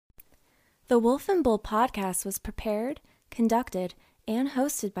The Wolf and Bull podcast was prepared, conducted, and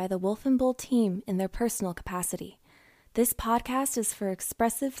hosted by the Wolf and Bull team in their personal capacity. This podcast is for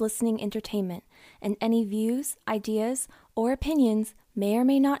expressive listening entertainment, and any views, ideas, or opinions may or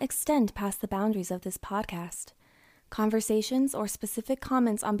may not extend past the boundaries of this podcast. Conversations or specific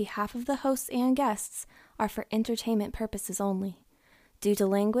comments on behalf of the hosts and guests are for entertainment purposes only. Due to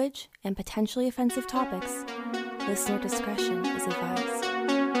language and potentially offensive topics, listener discretion is advised.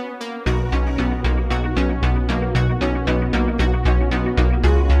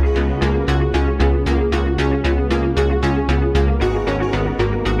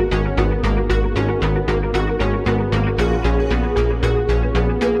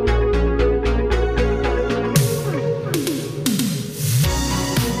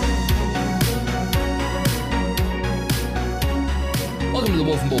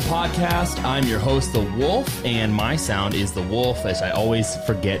 Podcast. I'm your host, The Wolf, and my sound is The Wolf, as I always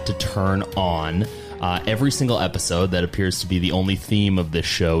forget to turn on. Every single episode that appears to be the only theme of this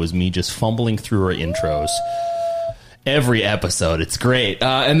show is me just fumbling through our intros. Every episode. It's great.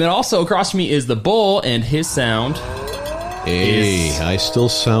 And then also across from me is the Bull, and his sound I still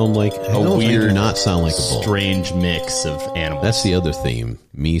sound like I do not sound like a bull. Strange mix of animals. That's the other theme.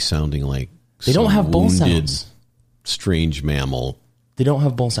 Me sounding like they don't have bull sounds. Strange mammal. They don't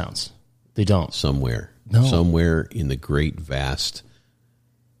have bull sounds. They don't. Somewhere in the great vast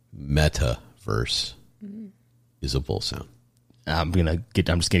metaverse is a bull sound. I'm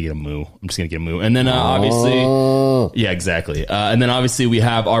just gonna get a moo. And then obviously, yeah, exactly. And then obviously we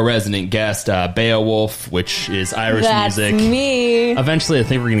have our resident guest, Baewolf, which is Irish music. That's me. Eventually, I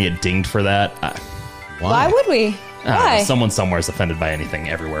think we're gonna get dinged for that. Why would we? Why? Someone somewhere is offended by anything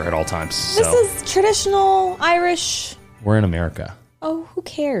everywhere at all times. This is traditional Irish. We're in America. Oh, who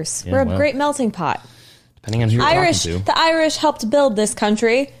cares? Yeah, We're a great melting pot. Depending on who you're talking to. The Irish helped build this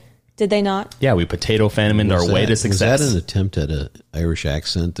country. Did they not? Yeah, we potato famine our way to success. Was that an attempt at an Irish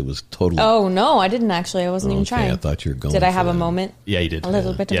accent that was totally... Oh, no, I didn't actually. I wasn't even trying. I thought you were going Did I have for a moment? Yeah, you did. A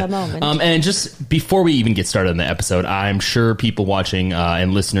little bit of a moment. And just before we even get started on the episode, I'm sure people watching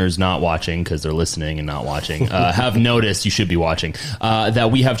and listeners not watching, because they're listening and not watching, have noticed, you should be watching, that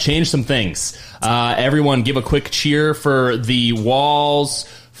we have changed some things. Everyone give a quick cheer for the walls,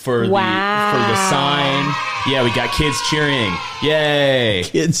 for the sign. Yeah, we got kids cheering. Yay.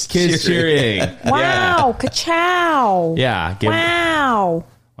 Kids cheering. Wow. Yeah. Ka-chow. Yeah.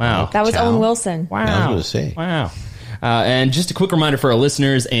 Wow. That was Chow. Owen Wilson. Wow. I was going to say. Wow. And just a quick reminder for our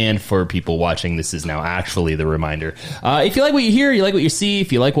listeners and for people watching, this is now actually the reminder. If you like what you hear, you like what you see,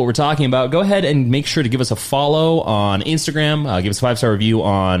 if you like what we're talking about, go ahead and make sure to give us a follow on Instagram. Give us a 5-star review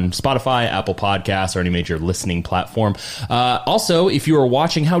on Spotify, Apple Podcasts, or any major listening platform. Also, if you are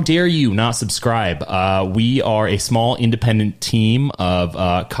watching, how dare you not subscribe? We are a small independent team of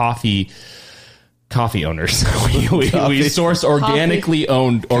coffee owners. we source organically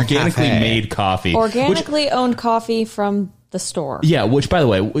made coffee. Organically owned coffee from the store. Yeah, which, by the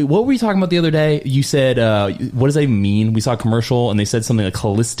way, what were we talking about the other day? You said, what does that mean? We saw a commercial and they said something like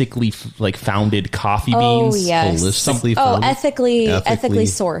holistically founded coffee beans. Oh, yes. Holistically founded? Ethically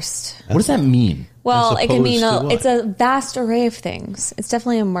sourced. What does that mean? Well, it can mean what? it's a vast array of things. It's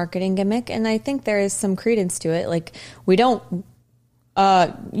definitely a marketing gimmick, and I think there is some credence to it. Like, we don't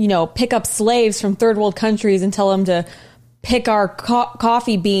pick up slaves from third world countries and tell them to pick our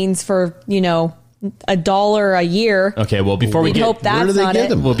coffee beans for, $1 a year. Okay, well, before we hope that's where do they not get it.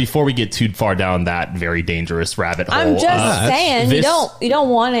 them? Well, before we get too far down that very dangerous rabbit hole, I'm just saying, you don't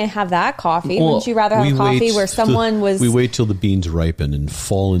want to have that coffee. Well, Wouldn't you rather have coffee where someone was... We wait till the beans ripen and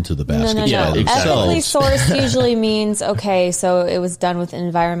fall into the basket. No. Yeah, exactly. Ethically sourced usually means, okay, so it was done with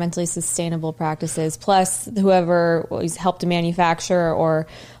environmentally sustainable practices, plus whoever was helped to manufacture or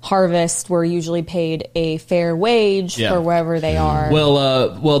harvest were usually paid a fair wage for wherever they are.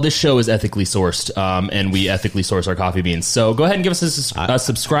 Well, this show is ethically sourced, and we ethically source our coffee beans. So go ahead and give us a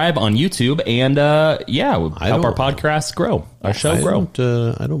subscribe on YouTube, and help our podcast grow, our show grow.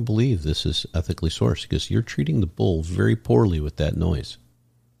 I don't believe this is ethically sourced because you're treating the bull very poorly with that noise.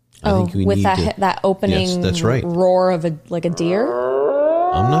 With that opening yes, that's right. roar of a deer?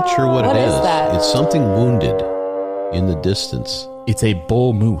 I'm not sure what it is. What is that? It's something wounded in the distance. It's a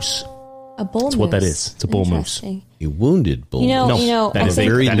bull moose. A bull moose. That's what that is. It's a bull moose. A wounded bull moose. That is a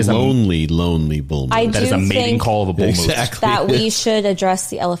very lonely bull moose. That is a mating call of a bull moose. That we should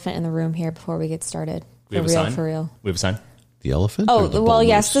address the elephant in the room here before we get started. For real. We have a sign? The elephant? Oh, well,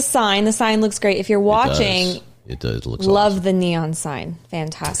 yes, the sign. The sign looks great. If you're watching... It does. It looks Love awesome. the neon sign.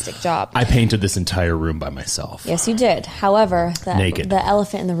 Fantastic job. I painted this entire room by myself. Yes, you did. However, Naked. The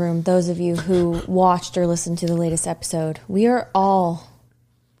elephant in the room, those of you who watched or listened to the latest episode, we are all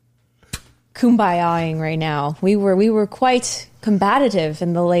kumbayaing right now. We were quite combative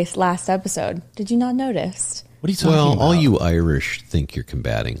in the last episode. Did you not notice? What are you talking about? Well, all you Irish think you're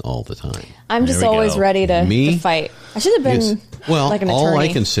combating all the time. I'm just always ready to fight. I should have been like an attorney. All I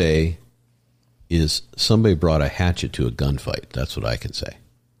can say is somebody brought a hatchet to a gunfight. That's what I can say.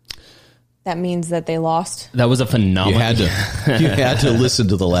 That means that they lost. That was a phenomenal. You had to listen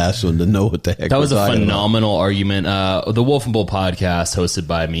to the last one to know what the heck. That was a phenomenal argument. The Wolf and Bull podcast, hosted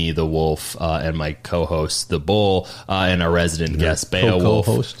by me, the Wolf, and my co-host, the Bull, and our resident guest,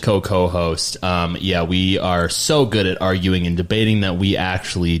 Baewolf, co-host. Yeah, we are so good at arguing and debating that we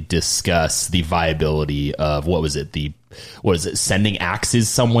actually discuss the viability of sending axes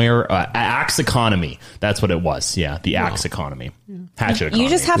somewhere? Axe economy. That's what it was. Yeah, the axe economy. Hatchet economy. You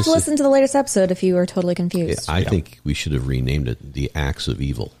just have to listen to the latest episode if you are totally confused. I think we should have renamed it the Axe of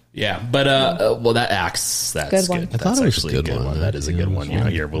Evil. Yeah, but well, that axe, that's good. One. Good. I thought it was actually a good one. That is a good one.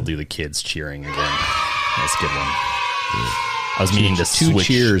 Here, we'll do the kids cheering again. That's a good one. Yeah. I was meaning to switch.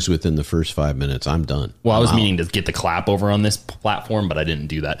 2 cheers within the first 5 minutes. I'm done. Well, I was meaning to get the clap over on this platform, but I didn't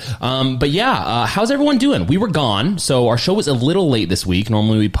do that. But yeah, how's everyone doing? We were gone, so our show was a little late this week.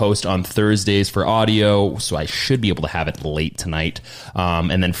 Normally we post on Thursdays for audio, so I should be able to have it late tonight.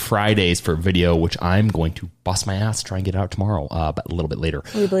 And then Fridays for video, which I'm going to bust my ass to try and get out tomorrow, but a little bit later.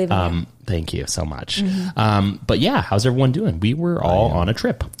 We believe in you. Thank you so much. Mm-hmm. But yeah, how's everyone doing? We were all on a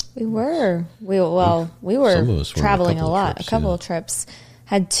trip. We were traveling a lot, a couple of trips.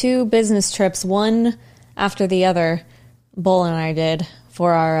 Had 2 business trips, one after the other. Bull and I did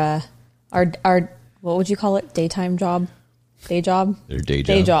for our what would you call it? Daytime job? Day job? Their day job.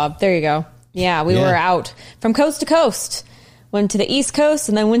 Day job. There you go. Yeah, we were out from coast to coast. Went to the East Coast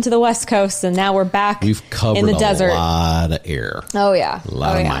and then went to the West Coast, and now we're back We've covered in the desert. A lot of air. Oh yeah, a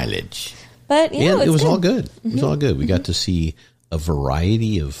lot of mileage. But it was all good. It was all good. We got to see a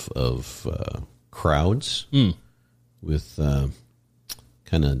variety of crowds with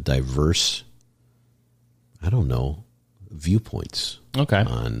kind of diverse, I don't know, viewpoints. Okay.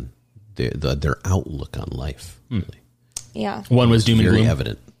 On their outlook on life. Really. Yeah. One was doom and gloom. Very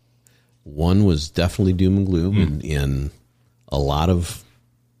evident. One was definitely doom and gloom, and a lot of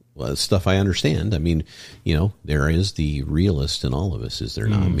stuff I understand. I mean, there is the realist in all of us, is there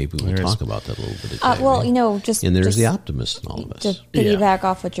not? Maybe we'll talk about that a little bit. And there's the optimist in all of us. To piggyback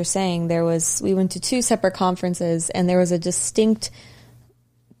off what you're saying, we went to 2 separate conferences, and there was a distinct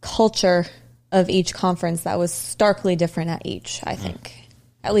culture of each conference that was starkly different at each, I think,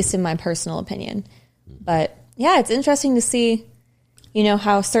 at least in my personal opinion. But yeah, it's interesting to see,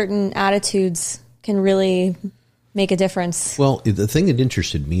 how certain attitudes can really make a difference. Well, the thing that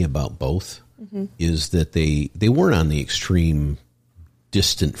interested me about both is that they weren't on the extreme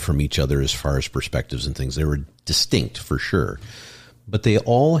distant from each other as far as perspectives and things. They were distinct for sure, but they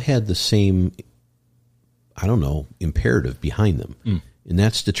all had the same, imperative behind them. And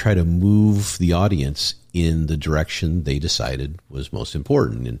that's to try to move the audience in the direction they decided was most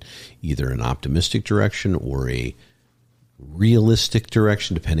important, in either an optimistic direction or a realistic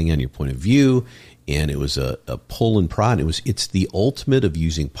direction, depending on your point of view. And it was a pull and prod. It's the ultimate of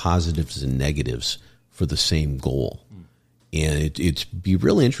using positives and negatives for the same goal. And it'd be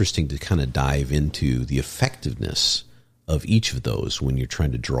really interesting to kind of dive into the effectiveness of each of those when you're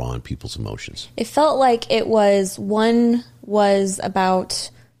trying to draw on people's emotions. It felt like one was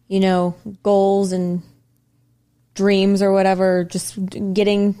about, goals and dreams or whatever, just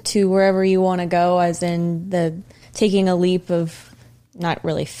getting to wherever you want to go, as in the taking a leap of, not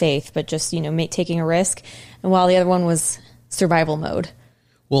really faith, but just, taking a risk. And while the other one was survival mode.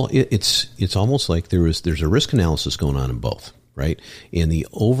 Well, it's almost like there's a risk analysis going on in both, right? And the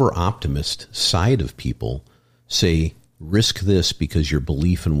over-optimist side of people say, risk this because your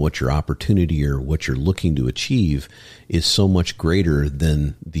belief in what your opportunity or what you're looking to achieve is so much greater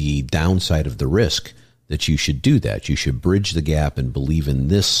than the downside of the risk that you should do that. You should bridge the gap and believe in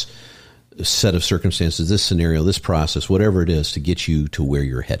this set of circumstances, this scenario, this process, whatever it is, to get you to where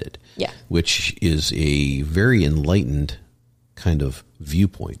you're headed. Yeah. Which is a very enlightened kind of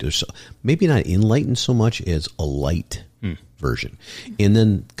viewpoint. There's maybe not enlightened so much as a light version. And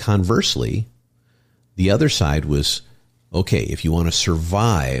then conversely, the other side was, okay, if you want to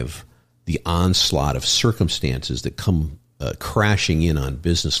survive the onslaught of circumstances that come crashing in on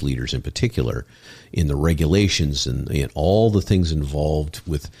business leaders in particular, in the regulations and all the things involved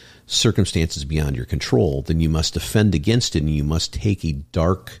with circumstances beyond your control, then you must defend against it, and you must take a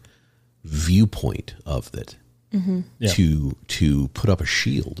dark viewpoint of it to put up a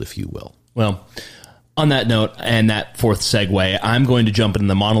shield, if you will. Well, on that note and that fourth segue, I'm going to jump in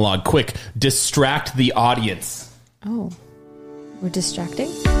the monologue quick. Distract the audience. Oh, we're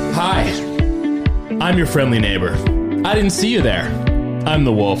distracting? Hi, I'm your friendly neighbor. I didn't see you there. I'm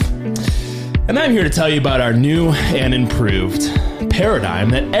the wolf. And I'm here to tell you about our new and improved paradigm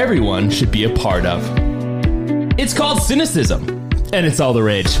that everyone should be a part of. It's called cynicism, and it's all the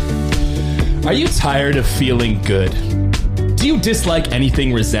rage. Are you tired of feeling good? Do you dislike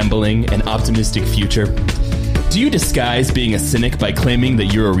anything resembling an optimistic future? Do you disguise being a cynic by claiming that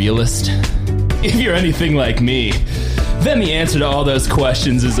you're a realist? If you're anything like me, then the answer to all those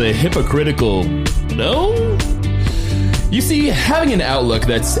questions is a hypocritical no? You see, having an outlook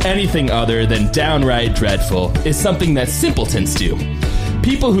that's anything other than downright dreadful is something that simpletons do.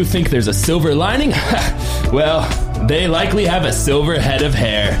 People who think there's a silver lining, well, they likely have a silver head of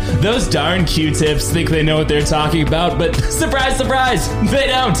hair. Those darn Q-tips think they know what they're talking about, but surprise, surprise, they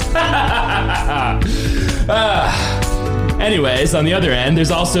don't. Anyways, on the other end,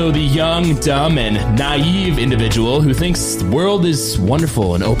 there's also the young, dumb, and naive individual who thinks the world is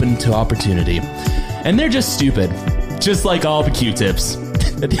wonderful and open to opportunity. And they're just stupid, just like all the Q-tips.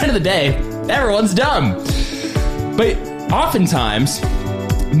 At the end of the day, everyone's dumb. But oftentimes,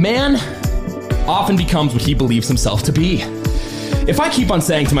 man often becomes what he believes himself to be. If I keep on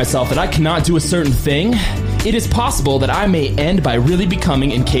saying to myself that I cannot do a certain thing, it is possible that I may end by really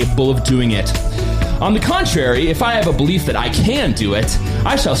becoming incapable of doing it. On the contrary, if I have a belief that I can do it,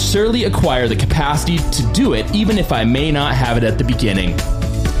 I shall surely acquire the capacity to do it, even if I may not have it at the beginning.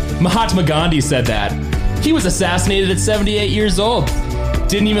 Mahatma Gandhi said that. He was assassinated at 78 years old.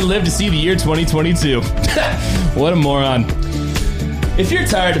 Didn't even live to see the year 2022. What a moron. If you're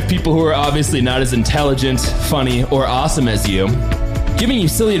tired of people who are obviously not as intelligent, funny, or awesome as you, giving you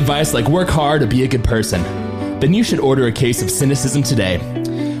silly advice like work hard or be a good person, then you should order a case of cynicism today.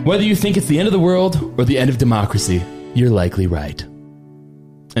 Whether you think it's the end of the world or the end of democracy, you're likely right.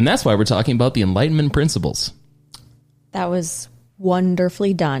 And that's why we're talking about the Enlightenment principles. That was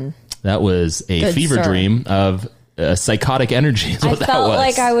wonderfully done. That was a Good fever sir. dream of psychotic energy. Is I what that felt was.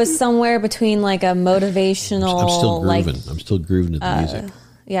 like I was somewhere between like a motivational, I'm still like grooving. I'm still grooving to the music.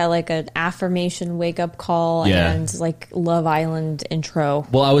 yeah, like an affirmation wake up call Yeah. and like Love Island intro.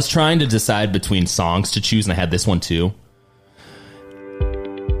 Well, I was trying to decide between songs to choose, and I had this one too.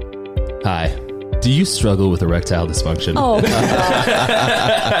 Hi. Do you struggle with erectile dysfunction? Oh,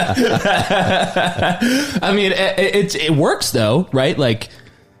 I mean, it works though, right? Like,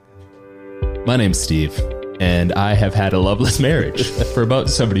 my name's Steve, and I have had a loveless marriage for about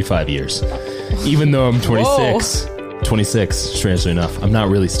 75 years. Even though I'm 26. 26, strangely enough. I'm not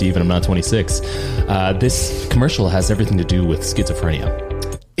really Steve, and I'm not 26. This commercial has everything to do with schizophrenia.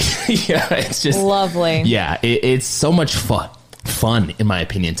 Yeah, it's just... lovely. Yeah, it's so much fun, in my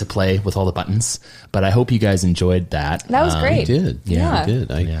opinion, to play with all the buttons. But I hope you guys enjoyed that. That was I great. did. Yeah. I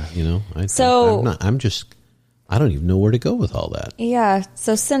did. So- I don't even know where to go with all that. Yeah.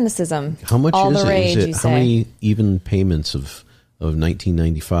 So cynicism. How much all is the it? rage, Is you it say. how many even payments of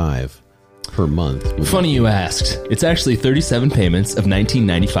 1995 per month? Funny you asked. It's actually 37 payments of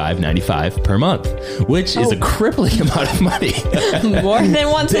 $19.95 per month, which is a crippling amount of money. More than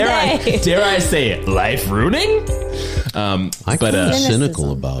once a day. Dare I say it, life ruining? I but am cynical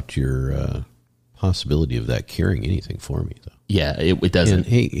Cynicism. about your possibility of that curing anything for me, though. yeah, it doesn't. And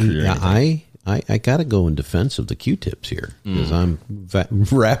hey, cure anything. I got to go in defense of the Q-tips here because I'm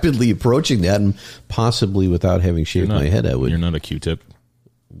rapidly approaching that, and possibly without having shaved my head, I would. You're not a Q-tip.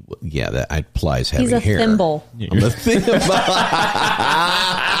 Yeah, that implies having He's a hair. thimble. I'm a thimble.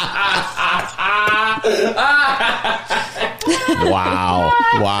 Wow.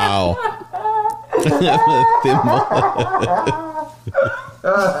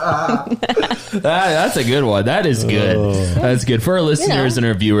 That's a good one. That is good. That's good. For our listeners Yeah. and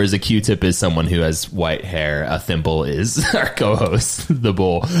our viewers, a Q-tip is someone who has white hair. A thimble is our co-host, the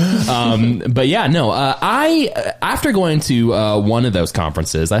bull. But yeah, no, I, after going to one of those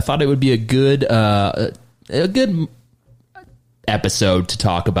conferences, I thought it would be a good episode to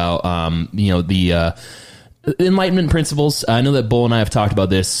talk about, the Enlightenment principles. I know that Bull and I have talked about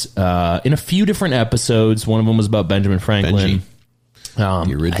this in a few different episodes. One of them was about Benjamin Franklin.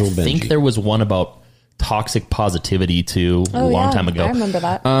 The original I think Benji. there was one about toxic positivity too, a long time ago. I remember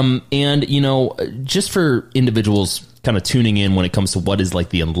that. And, just for individuals kind of tuning in when it comes to what is like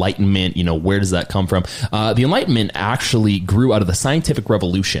the Enlightenment, where does that come from? The Enlightenment actually grew out of the scientific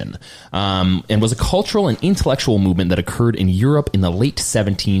revolution, and was a cultural and intellectual movement that occurred in Europe in the late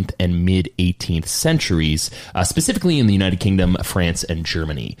 17th and mid 18th centuries, specifically in the United Kingdom, France, and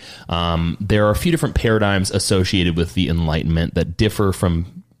Germany. There are a few different paradigms associated with the Enlightenment that differ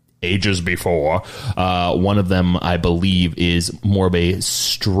from ages before. One of them, I believe, is more of a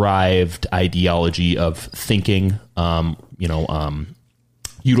strived ideology of thinking,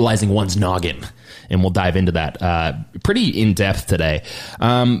 utilizing one's noggin. And we'll dive into that pretty in depth today.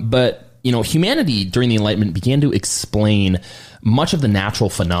 But humanity during the Enlightenment began to explain much of the natural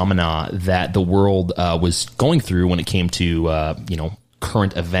phenomena that the world was going through when it came to,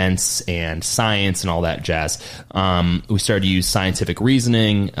 current events and science and all that jazz. We started to use scientific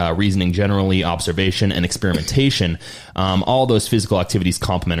reasoning, reasoning generally, observation, and experimentation. All those physical activities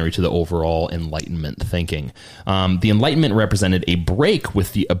complementary to the overall Enlightenment thinking. The Enlightenment represented a break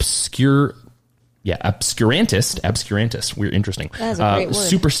with the obscurantist, weird, interesting, That is a great word.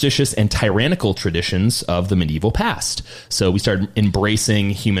 superstitious and tyrannical traditions of the medieval past. So we started embracing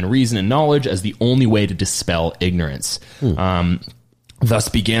human reason and knowledge as the only way to dispel ignorance. Thus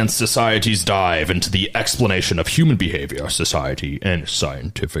began society's dive into the explanation of human behavior, society, and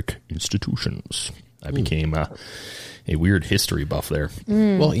scientific institutions. I became a weird history buff there.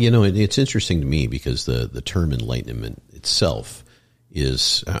 Well, it's interesting to me because the term Enlightenment itself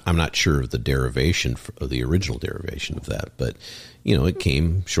is, I'm not sure of the derivation, of the original derivation of that, but, it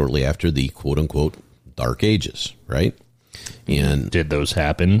came shortly after the quote-unquote Dark Ages, right? And did those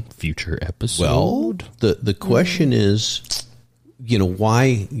happen? Future episode? Well, the question is,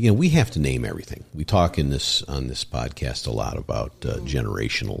 why, we have to name everything. We talk on this podcast a lot about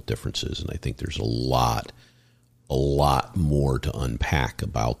generational differences, and I think there's a lot more to unpack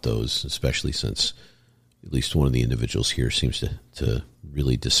about those, especially since at least one of the individuals here seems to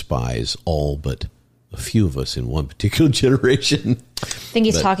really despise all but a few of us in one particular generation. I think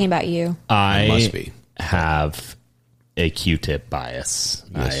he's talking about you. I must be. have a Q-tip bias.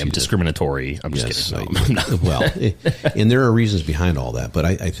 Yes, I am you do. discriminatory. I'm just kidding. No, I'm not. Well, and there are reasons behind all that, but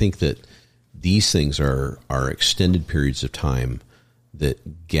I think that these things are extended periods of time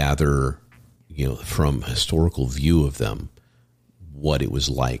that gather, from a historical view of them, what it was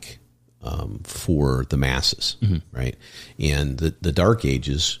like for the masses, right? And the Dark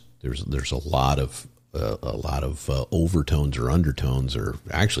Ages, there's a lot of overtones or undertones, or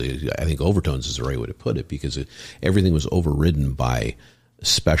actually, I think overtones is the right way to put it, because everything was overridden by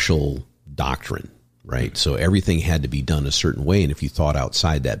special doctrine, right? So everything had to be done a certain way, and if you thought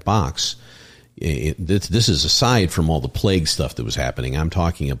outside that box, this is aside from all the plague stuff that was happening. I'm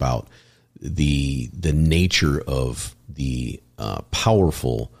talking about the nature of the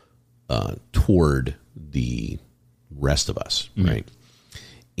powerful toward the rest of us, right?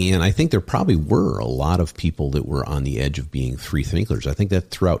 And I think there probably were a lot of people that were on the edge of being free thinkers. I think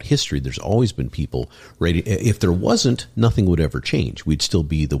that throughout history, there's always been people ready. If there wasn't, nothing would ever change. We'd still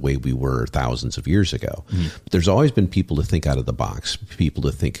be the way we were thousands of years ago. But there's always been people to think out of the box, people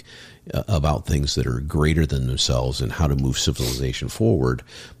to think about things that are greater than themselves and how to move civilization forward.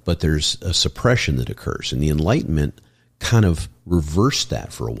 But there's a suppression that occurs. And the Enlightenment kind of reversed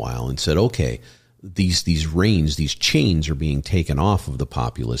that for a while and said, okay, these reins, these chains are being taken off of the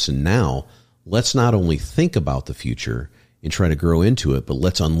populace, and now let's not only think about the future and try to grow into it, but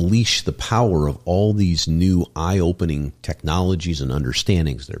let's unleash the power of all these new eye-opening technologies and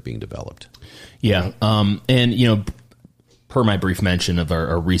understandings that are being developed. Yeah, and per my brief mention of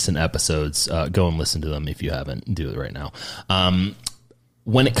our recent episodes, go and listen to them if you haven't. Do it right now.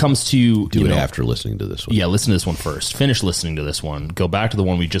 When it comes to do it after listening to this one. Yeah, listen to this one first. Finish listening to this one. Go back to the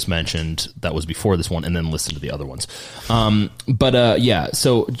one we just mentioned that was before this one, and then listen to the other ones.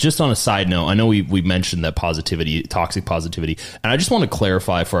 So just on a side note, I know we mentioned that positivity, toxic positivity, and I just want to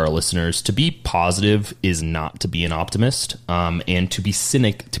clarify for our listeners: to be positive is not to be an optimist, and to be a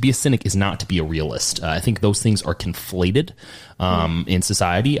cynic is not to be a realist. I think those things are conflated in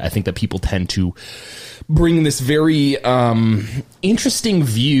society. I think that people tend to bring this very interesting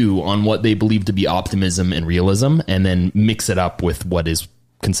view on what they believe to be optimism and realism, and then mix it up with what is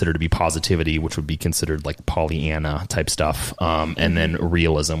considered to be positivity, which would be considered like Pollyanna type stuff, and then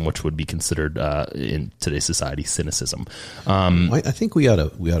realism, which would be considered in today's society cynicism. I think we ought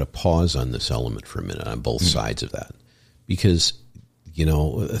to pause on this element for a minute on both sides of that, because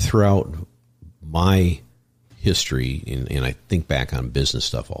throughout my history, and I think back on business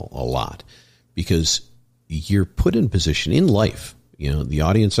stuff a lot, because you're put in position in life. The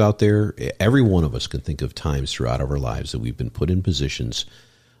audience out there, every one of us can think of times throughout our lives that we've been put in positions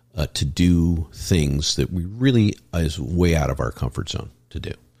to do things that we really is way out of our comfort zone to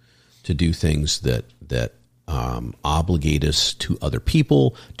do things that obligate us to other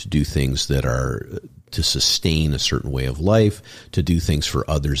people, to do things that are to sustain a certain way of life, to do things for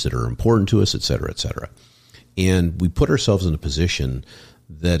others that are important to us, et cetera, et cetera. And we put ourselves in a position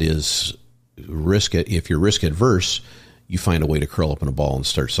that is if you're risk adverse, you find a way to curl up in a ball and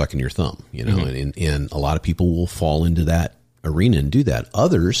start sucking your thumb, and a lot of people will fall into that arena and do that.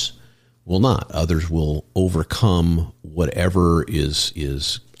 Others will not. Others will overcome whatever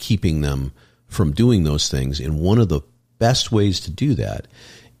is keeping them from doing those things. And one of the best ways to do that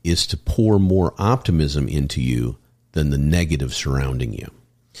is to pour more optimism into you than the negative surrounding you.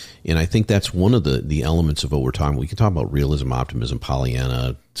 And I think that's one of the elements of what we're talking about. We can talk about realism, optimism,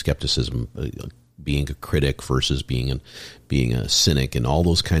 Pollyanna, skepticism, being a critic versus being a cynic, and all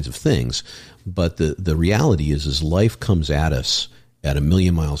those kinds of things. But the reality is life comes at us at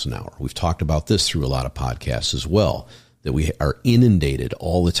 1,000,000 miles an hour. We've talked about this through a lot of podcasts as well, that we are inundated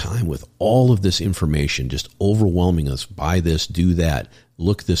all the time with all of this information, just overwhelming us. Buy this, do that,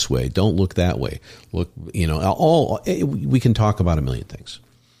 look this way, don't look that way. Look, we can talk about 1,000,000 things.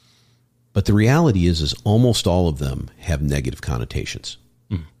 But the reality is almost all of them have negative connotations.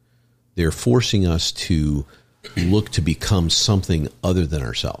 They're forcing us to look to become something other than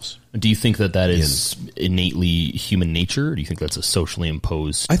ourselves. Do you think that is innately human nature? Or do you think that's a socially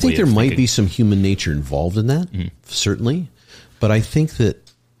imposed I think there might be some human nature involved in that, certainly. But I think that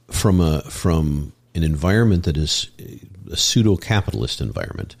from an environment that is a pseudo-capitalist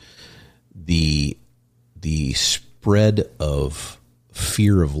environment, the spread of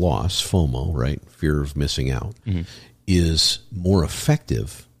fear of loss, FOMO, right? Fear of missing out, is more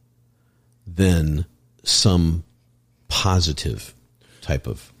effective than some positive type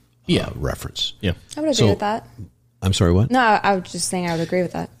of reference. Yeah. I would agree with that. I'm sorry, what? No, I was just saying I would agree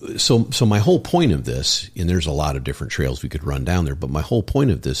with that. So my whole point of this, and there's a lot of different trails we could run down there, but my whole point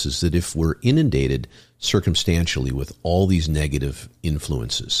of this is that if we're inundated circumstantially with all these negative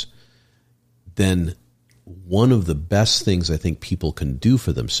influences, then one of the best things I think people can do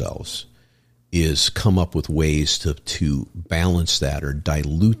for themselves is come up with ways to balance that or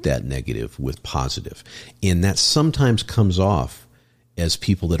dilute that negative with positive. And that sometimes comes off as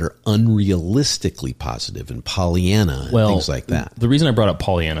people that are unrealistically positive and Pollyanna and things like that. The reason I brought up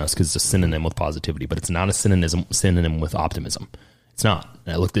Pollyanna is because it's a synonym with positivity, but it's not a synonym with optimism. It's not.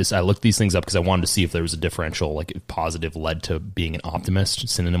 I looked these things up because I wanted to see if there was a differential, like if positive led to being an optimist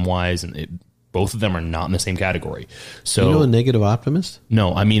synonym wise, and both of them are not in the same category. So, you know a negative optimist?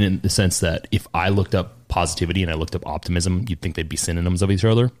 No, I mean in the sense that if I looked up positivity and I looked up optimism, you'd think they'd be synonyms of each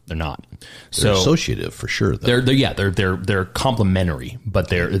other. They're not. They're associative for sure. Though. They're complementary, but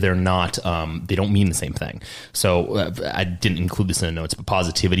they're not. They don't mean the same thing. So I didn't include this in the notes, but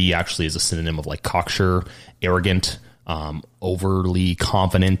positivity actually is a synonym of like cocksure, arrogant, overly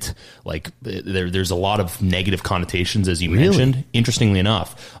confident. Like there's a lot of negative connotations, as you mentioned, interestingly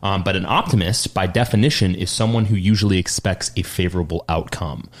enough. But an optimist, by definition, is someone who usually expects a favorable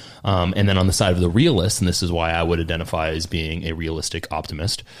outcome. And then on the side of the realist, and this is why I would identify as being a realistic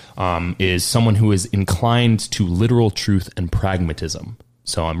optimist, is someone who is inclined to literal truth and pragmatism.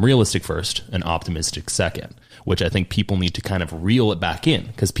 So I'm realistic first and optimistic second, which I think people need to kind of reel it back in,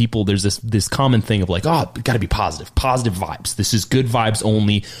 because people, there's this common thing of like, oh, got to be positive vibes. This is good vibes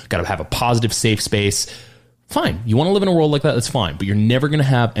only. Got to have a positive, safe space. Fine. You want to live in a world like that? That's fine. But you're never going to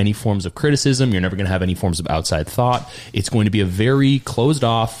have any forms of criticism. You're never going to have any forms of outside thought. It's going to be a very closed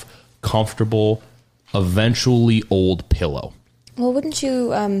off, comfortable, eventually old pillow. Well, wouldn't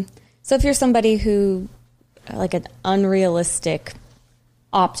you, so if you're somebody who, like an unrealistic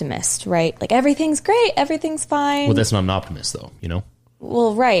optimist, right? Like everything's great, everything's fine. Well, that's not an optimist though, you know?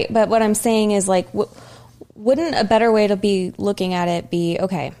 Well, right. But what I'm saying is like, wouldn't a better way to be looking at it be,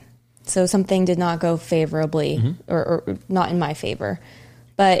 okay, so something did not go favorably or not in my favor.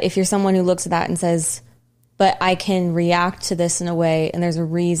 But if you're someone who looks at that and says, but I can react to this in a way, and there's a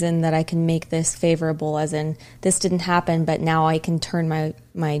reason that I can make this favorable, as in this didn't happen, but now I can turn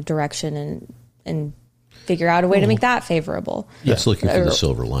my direction and figure out a way to make that favorable. That's looking for the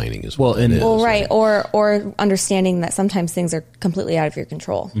silver lining as well. Right. Or understanding that sometimes things are completely out of your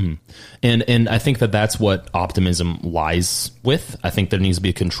control. And I think that's what optimism lies with. I think there needs to be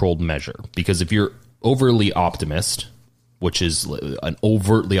a controlled measure, because if you're overly optimist, which is an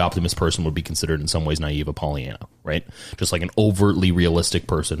overtly optimist person would be considered in some ways naive, a Pollyanna, right? Just like an overtly realistic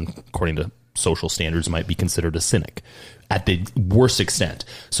person, according to social standards, might be considered a cynic at the worst extent.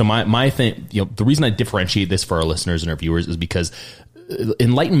 So my thing, the reason I differentiate this for our listeners and our viewers is because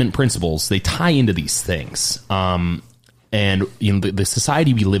Enlightenment principles, they tie into these things. And the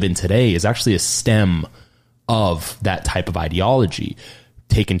society we live in today is actually a stem of that type of ideology.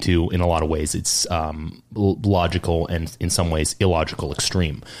 Taken to, in a lot of ways, it's logical and in some ways illogical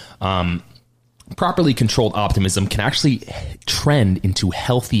extreme. Properly controlled optimism can actually trend into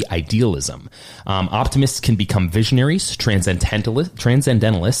healthy idealism. Optimists can become visionaries,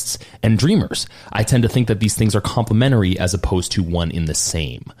 transcendentalists, and dreamers. I tend to think that these things are complementary as opposed to one in the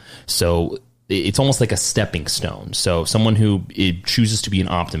same. So it's almost like a stepping stone. So someone who chooses to be an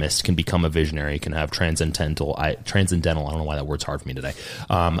optimist can become a visionary, can have transcendental, I don't know why that word's hard for me today,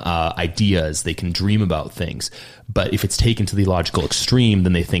 ideas. They can dream about things. But if it's taken to the logical extreme,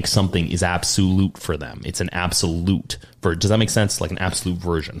 then they think something is absolute for them. It's an absolute. Does that make sense? Like an absolute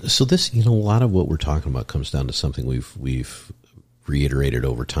version. So this, a lot of what we're talking about comes down to something we've reiterated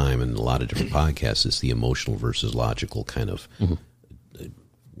over time in a lot of different podcasts, is the emotional versus logical kind of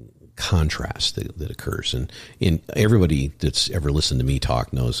contrast that occurs. And everybody that's ever listened to me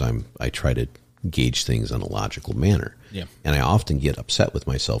talk knows I try to gauge things in a logical manner. Yeah. And I often get upset with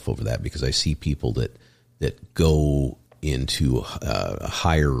myself over that, because I see people that go into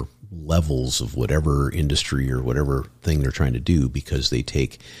higher levels of whatever industry or whatever thing they're trying to do, because they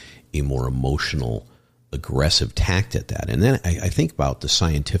take a more emotional, aggressive tact at that. And then I think about the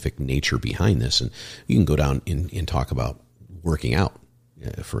scientific nature behind this, and you can go down and talk about working out,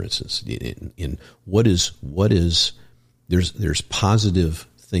 for instance. In what is there's positive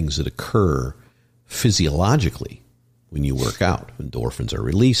things that occur physiologically when you work out. Endorphins are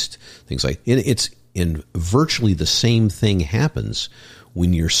released, things like, and virtually the same thing happens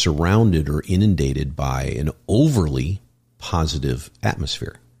when you're surrounded or inundated by an overly positive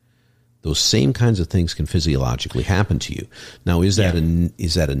atmosphere. Those same kinds of things can physiologically happen to you. Now, is that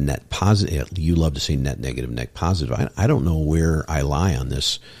a net positive? You love to say net negative, net positive. I don't know where I lie on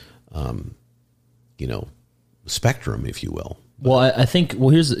this, spectrum, if you will. Well, I think,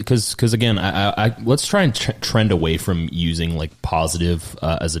 here's, because again, I let's try and trend away from using like positive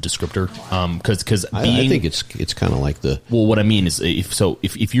as a descriptor. Because I think it's kind of like what I mean is,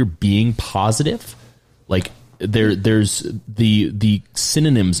 if you're being positive, like there's the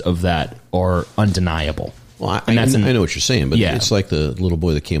synonyms of that are undeniable. Well, I know what you're saying, but it's like the little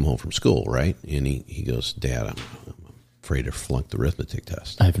boy that came home from school, right? And he goes, "Dad, I'm afraid to flunk the arithmetic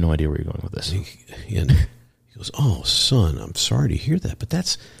test." I have no idea where you're going with this. And he goes, "Oh, son, I'm sorry to hear that,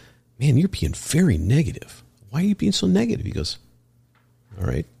 but you're being very negative. Why are you being so negative?" He goes, "All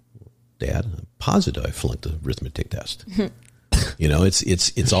right, Dad, I'm positive I flunked the arithmetic test."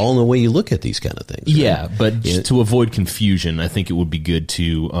 It's all in the way you look at these kind of things. Right? Yeah, but to avoid confusion, I think it would be good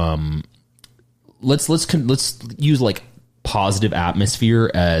to let's use like positive atmosphere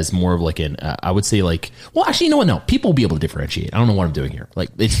as more of like I would say like, well, actually, you know what? No, people will be able to differentiate. I don't know what I'm doing here. Like,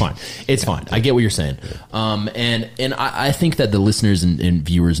 it's fine. It's fine. I get what you're saying. And I think that the listeners and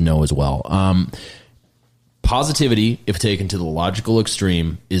viewers know as well. Positivity, if taken to the logical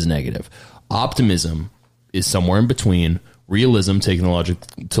extreme, is negative. Optimism is somewhere in between. Realism, taking to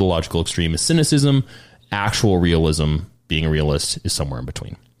the logical extreme, is cynicism. Actual realism, being a realist, is somewhere in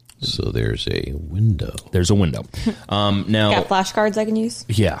between. So there's a window. Now, got flashcards I can use?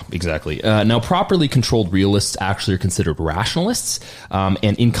 Yeah, exactly. Now, properly controlled realists actually are considered rationalists.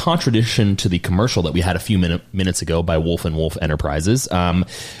 And in contradiction to the commercial that we had a few minutes ago by Wolf and Wolf Enterprises,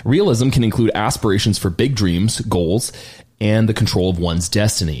 realism can include aspirations for big dreams, goals, and the control of one's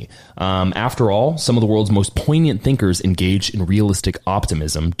destiny. After all, some of the world's most poignant thinkers engaged in realistic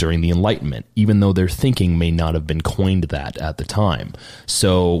optimism during the Enlightenment, even though their thinking may not have been coined that at the time.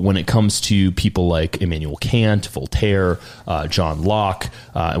 So when it comes to people like Immanuel Kant, Voltaire, John Locke,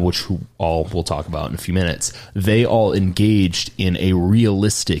 which all we'll talk about in a few minutes, they all engaged in a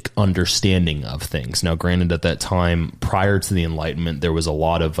realistic understanding of things. Now, granted, at that time, prior to the Enlightenment, there was a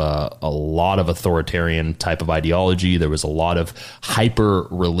lot of authoritarian type of ideology. There was a lot of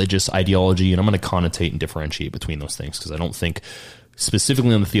hyper-religious ideology, and I'm going to connotate and differentiate between those things, because I don't think,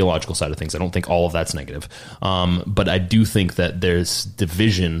 specifically on the theological side of things, I don't think all of that's negative. But I do think that there's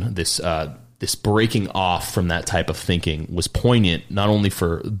division, this breaking off from that type of thinking was poignant, not only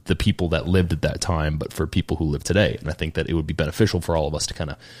for the people that lived at that time, but for people who live today. And I think that it would be beneficial for all of us to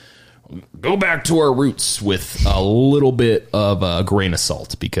kind of go back to our roots with a little bit of a grain of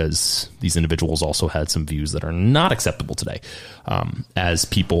salt, because these individuals also had some views that are not acceptable today, as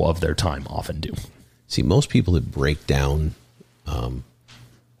people of their time often do. See, most people that break down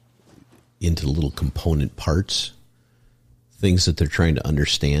into little component parts, things that they're trying to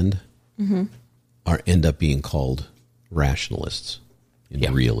understand, end up being called rationalists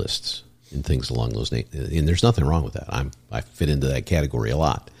and realists and things along those names. And there's nothing wrong with that. I fit into that category a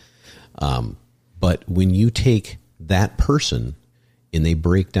lot. But when you take that person and they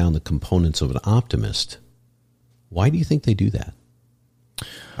break down the components of an optimist, why do you think they do that?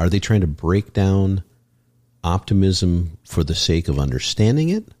 Are they trying to break down optimism for the sake of understanding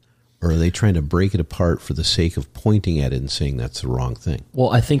it? Or are they trying to break it apart for the sake of pointing at it and saying that's the wrong thing?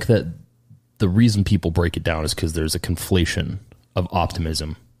 Well, I think that the reason people break it down is because there's a conflation of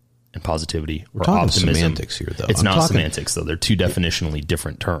optimism and positivity We're or talking optimism. semantics here, though. It's not semantics, though. They're two definitionally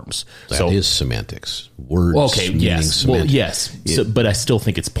different terms. That is semantics. Words. Yes. Semantics. Well, yes. So, but I still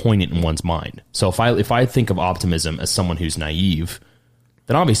think it's poignant in one's mind. So if I think of optimism as someone who's naive,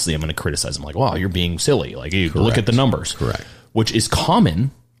 then obviously I'm going to criticize them like, wow, you're being silly. Like, hey, look at the numbers. Correct. Which is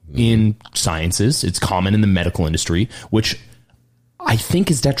common in sciences. It's common in the medical industry, which I think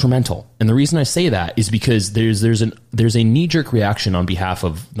is detrimental. And the reason I say that is because there's a knee-jerk reaction on behalf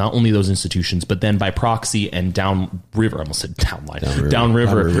of not only those institutions, but then by proxy and downriver, I almost said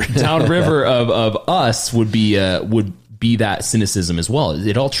downriver of us would be that cynicism as well.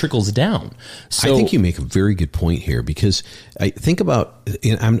 It all trickles down. So I think you make a very good point here, because I think about,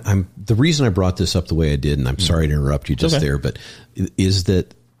 and I'm the reason I brought this up the way I did, and I'm sorry to interrupt you just there, but is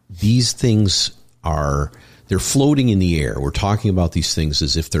that these things they're floating in the air. We're talking about these things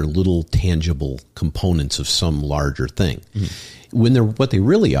as if they're little tangible components of some larger thing. When what they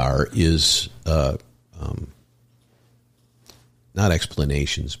really are is not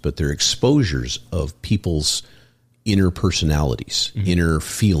explanations, but they're exposures of people's inner personalities, inner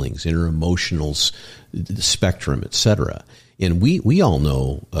feelings, inner emotionals, the spectrum, etc. And we all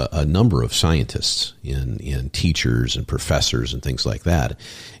know a number of scientists and teachers and professors and things like that.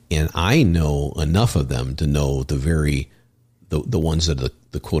 And I know enough of them to know the ones that are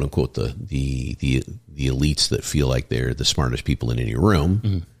the quote unquote the elites that feel like they're the smartest people in any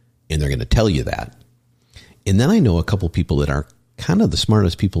room, and they're going to tell you that. And then I know a couple people that are kind of the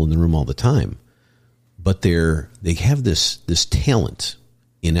smartest people in the room all the time, but they have this talent,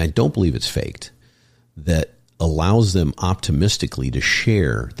 and I don't believe it's faked, that allows them optimistically to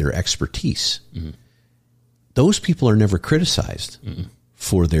share their expertise. Those people are never criticized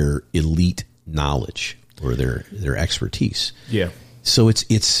for their elite knowledge or their expertise. Yeah. So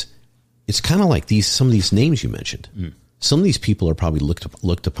it's kind of like some of these names you mentioned. Some of these people are probably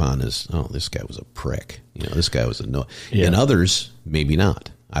looked upon as, oh, this guy was a prick. This guy was and others maybe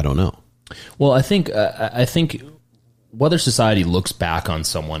not. I don't know. Well, I think whether society looks back on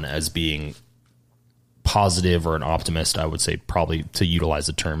someone as being positive or an optimist, I would say probably, to utilize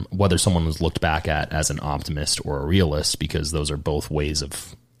the term, whether someone was looked back at as an optimist or a realist, because those are both ways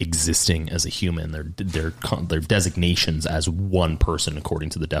of existing as a human. They're designations as one person according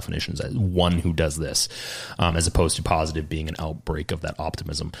to the definitions, as one who does this, as opposed to positive being an outbreak of that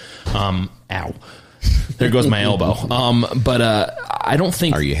optimism. Ow. There goes my elbow. But I don't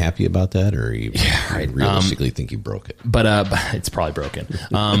think. Are you happy about that, or I realistically think you broke it? But it's probably broken.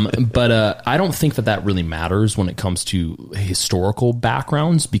 But I don't think that really matters when it comes to historical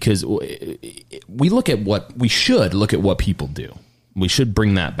backgrounds, because we should look at what people do. We should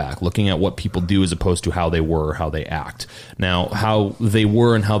bring that back, looking at what people do as opposed to how they were or how they act. Now, how they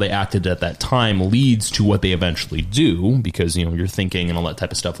were and how they acted at that time leads to what they eventually do, because, your thinking and all that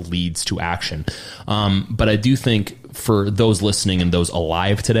type of stuff leads to action. But I do think for those listening and those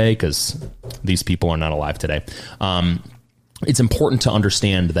alive today, because these people are not alive today, it's important to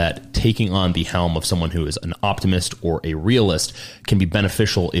understand that taking on the helm of someone who is an optimist or a realist can be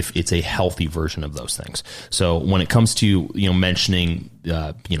beneficial if it's a healthy version of those things. So when it comes to, mentioning,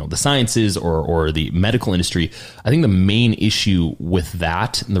 the sciences or the medical industry, I think the main issue with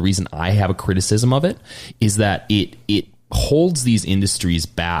that, and the reason I have a criticism of it, is that it holds these industries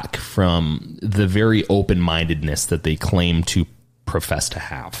back from the very open-mindedness that they claim to profess to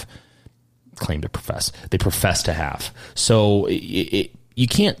have. They profess to have. So you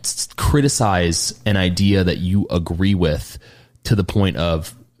can't criticize an idea that you agree with to the point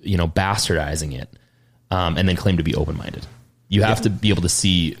of, bastardizing it, and then claim to be open-minded. You have to be able to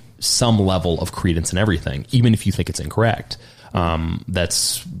see some level of credence in everything, even if you think it's incorrect.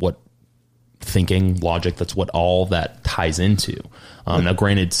 That's what thinking, logic, that's what all that ties into. Now,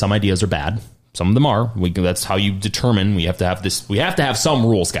 granted, some ideas are bad. Some of them are. That's how you determine. We have to have this. We have to have some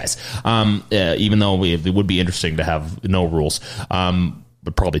rules, guys. Even though it would be interesting to have no rules,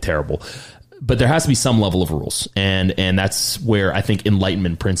 but probably terrible. But there has to be some level of rules, and that's where I think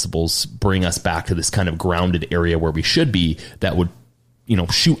Enlightenment principles bring us back to this kind of grounded area where we should be. That would,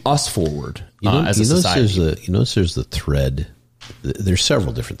 shoot us forward as a society. There's the thread. There's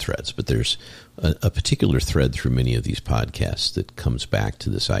several different threads, but there's a particular thread through many of these podcasts that comes back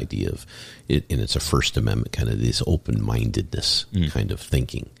to this idea of it, and it's a First Amendment kind of this open-mindedness kind of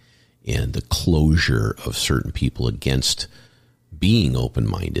thinking, and the closure of certain people against being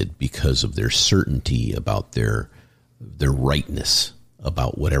open-minded because of their certainty about their rightness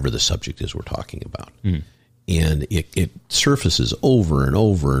about whatever the subject is we're talking about. And it surfaces over and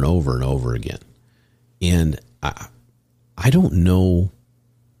over and over and over again. And I don't know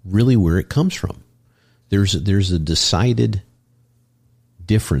really where it comes from. There's a decided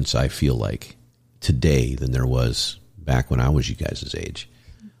difference, I feel like, today than there was back when I was you guys' age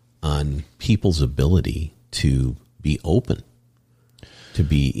on people's ability to be open, to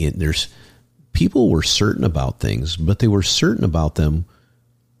be in. People were certain about things, but they were certain about them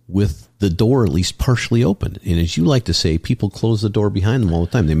with the door at least partially open. And as you like to say, people close the door behind them all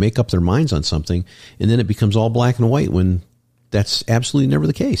the time. They make up their minds on something, and then it becomes all black and white when that's absolutely never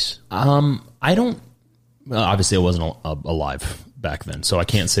the case. I don't. Obviously, I wasn't alive back then, so I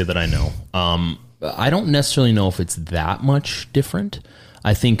can't say that I know. I don't necessarily know if it's that much different.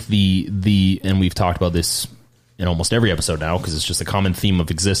 I think and we've talked about this in almost every episode now because it's just a common theme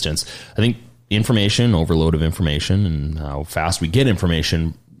of existence. I think overload of information, and how fast we get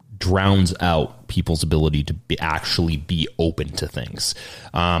information drowns out people's ability to actually be open to things.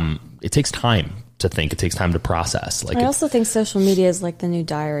 It takes time to think. It takes time to process. I also think social media is like the new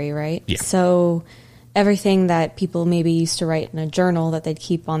diary, right? Yeah. So everything that people maybe used to write in a journal that they'd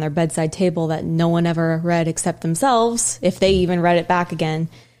keep on their bedside table that no one ever read except themselves, if they even read it back again,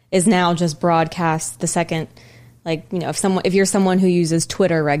 is now just broadcast the second. If you're someone who uses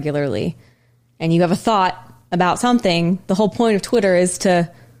Twitter regularly and you have a thought about something, the whole point of Twitter is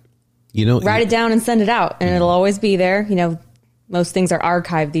to write it down and send it out, and it'll always be there. Most things are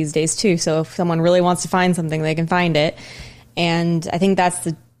archived these days too, so if someone really wants to find something, they can find it. And I think I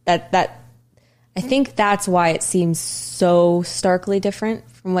think that's why it seems so starkly different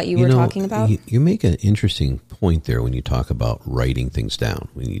from what you were talking about. You make an interesting point there when you talk about writing things down,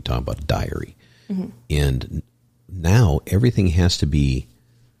 when you talk about diary. Mm-hmm. And now everything has to be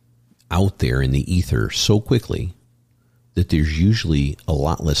out there in the ether so quickly that there's usually a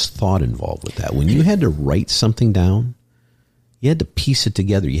lot less thought involved with that. When you had to write something down, you had to piece it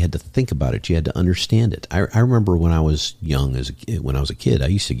together. You had to think about it. You had to understand it. I remember when I was young, when I was a kid, I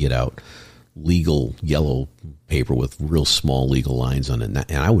used to get out legal yellow paper with real small legal lines on it,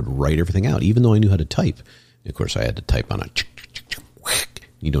 and I would write everything out, even though I knew how to type. And of course, I had to type on a.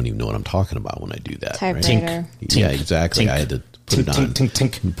 You don't even know what I'm talking about when I do that. Typewriter. Right? Yeah, exactly. I had to put it on,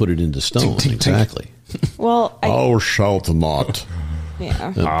 and put it into stone. Exactly. Well, thou shalt not.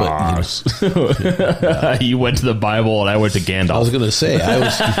 Yeah. You went to the Bible and I went to Gandalf. I was going to say,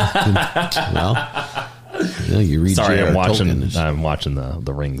 you read. Sorry, I'm watching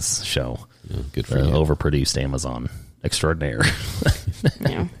the Rings show. Yeah, good for you. Overproduced Amazon extraordinaire.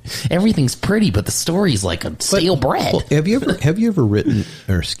 Yeah. Everything's pretty, but the story's like a stale bread. Well, have you ever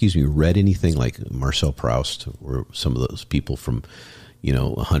read anything like Marcel Proust or some of those people from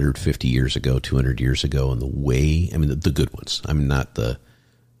 150 years ago, 200 years ago, and the good ones. I mean, not the.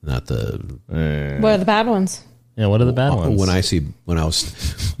 What are the bad ones? Yeah, what are the bad ones?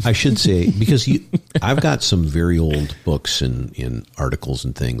 I should say, because I've got some very old books and articles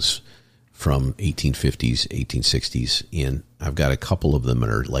and things from 1850s, 1860s, and I've got a couple of them that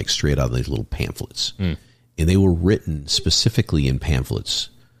are like straight out of these little pamphlets, and they were written specifically in pamphlets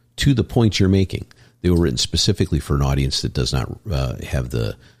to the point you're making. They were written specifically for an audience that does not have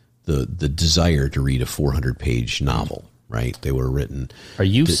the desire to read a 400-page novel, right? They were written. Are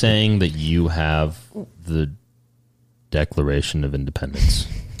you saying that you have the Declaration of Independence?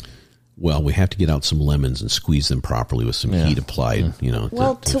 Well, we have to get out some lemons and squeeze them properly with some heat applied.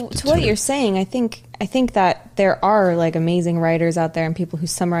 Well, to what you're saying, I think that there are like amazing writers out there and people who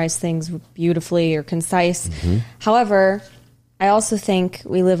summarize things beautifully or concise. Mm-hmm. However, I also think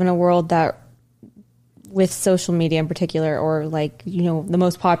we live in a world that, with social media in particular, or the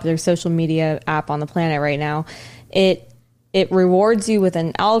most popular social media app on the planet right now, it rewards you with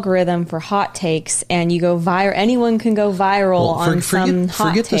an algorithm for hot takes, and you go viral. Anyone can go viral on some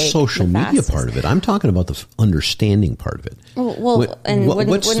hot take. Forget the social media part of it. I'm talking about the understanding part of it.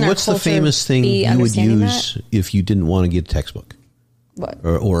 What's the famous thing you would use if you didn't want to get a textbook? What?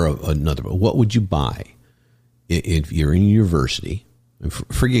 Or another book? What would you buy if you're in university?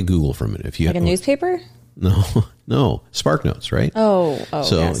 Forget Google for a minute. If you a newspaper? No, Spark Notes, right? So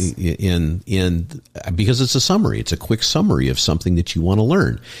yes. in because it's a summary, it's a quick summary of something that you want to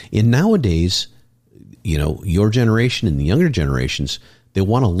learn. And nowadays, your generation and the younger generations, they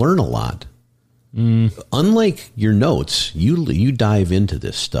want to learn a lot. Unlike your notes, you dive into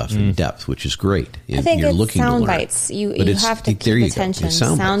this stuff in depth, which is great. I think it's sound bites. You have to keep attention.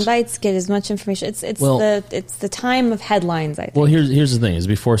 Sound bites get as much information. It's the time of headlines, I think. Well, here's the thing: is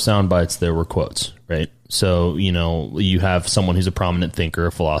before sound bites, there were quotes, right? So you have someone who's a prominent thinker,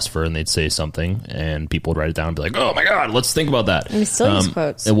 a philosopher, and they'd say something, and people would write it down and be like, "Oh my God, let's think about that." And we still use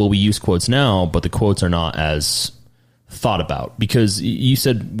quotes. Well, we use quotes now, but the quotes are not as thought about, because you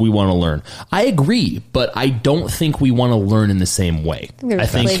said we want to learn. I agree, but I don't think we want to learn in the same way. I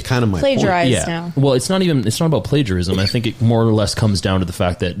think kind of my plagiarized point. now. Well, it's not about plagiarism. I think it more or less comes down to the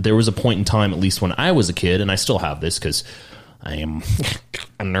fact that there was a point in time, at least when I was a kid, and I still have this because I am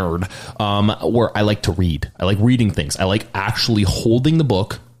a nerd, where I like to read. I like reading things. I like actually holding the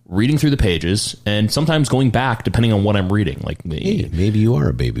book, reading through the pages, and sometimes going back depending on what I'm reading. Like maybe you are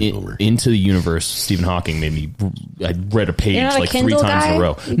a baby boomer. Into the Universe, Stephen Hawking made me. I read a page like 3 Kindle times guy? in a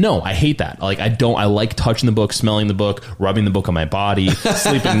row. No, I hate that. Like I like touching the book, smelling the book, rubbing the book on my body,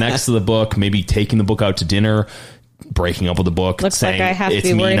 sleeping next to the book, maybe taking the book out to dinner, breaking up with the book, Looks saying like I have to it's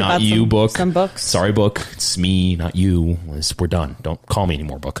be me, worried not about you, book. some books. Sorry, book. It's me, not you. We're done. Don't call me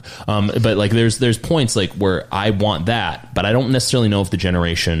anymore, book. But like, there's points like where I want that, but I don't necessarily know if the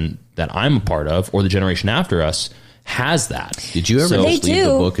generation that I'm a part of or the generation after us has that. Did you ever They just leave the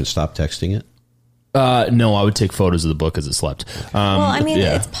do. book and stop texting it? No, I would take photos of the book as it slept. Well, I mean,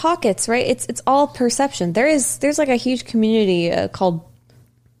 yeah. it's pockets, right? It's all perception. There's like a huge community called,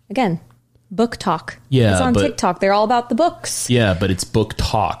 again, Book Talk. Yeah, it's on but- TikTok. They're all about the books. Yeah, but it's book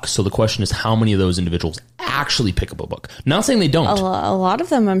talk. So the question is, how many of those individuals actually pick up a book? Not saying they don't. A lot of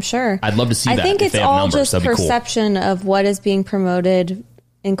them, I'm sure. I'd love to see I that. think If it's they have all numbers, just that'd be cool. perception of what is being promoted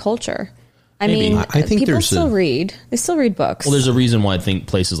in culture. I Maybe. mean, I think people there's still read. They still read books. Well, there's a reason why I think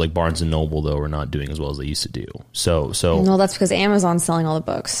places like Barnes and Noble, though, are not doing as well as they used to do. So No, that's because Amazon's selling all the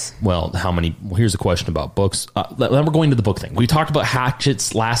books. well, how many? Well, here's a question about books. Then we're going to the book thing. We talked about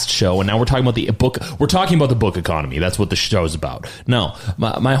Hatchett's last show, and now we're talking about the book. We're talking about the book economy. That's what the show is about. No,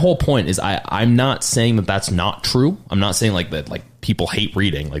 my whole point is I'm not saying that that's not true. I'm not saying like that. Like people hate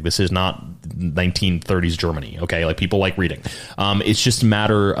reading. Like this is not 1930s Germany. Okay, like people like reading. It's just a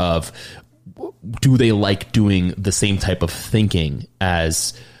matter of, do they like doing the same type of thinking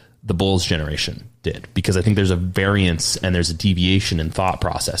as the Bulls generation did? Because I think there's a variance and there's a deviation in thought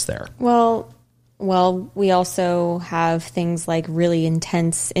process there. Well, we also have things like really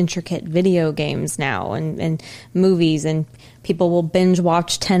intense, intricate video games now and movies, and people will binge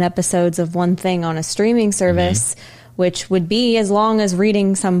watch 10 episodes of one thing on a streaming service, which would be as long as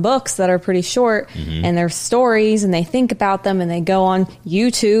reading some books that are pretty short, and they're stories, and they think about them, and they go on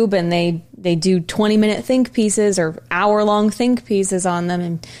YouTube and they do 20-minute think pieces or hour-long think pieces on them,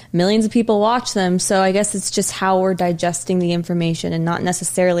 and millions of people watch them. So I guess it's just how we're digesting the information, and not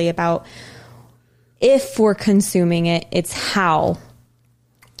necessarily about if we're consuming it, it's how.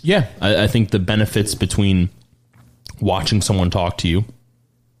 Yeah, I think the benefits between watching someone talk to you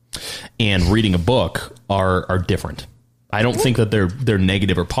and reading a book are different. I don't think that they're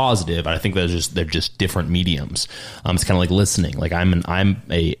negative or positive. I think they're just different mediums. It's kind of like listening. Like I'm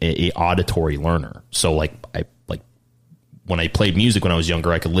a auditory learner. So like when I played music when I was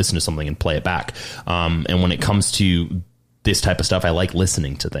younger, I could listen to something and play it back. And when it comes to this type of stuff, I like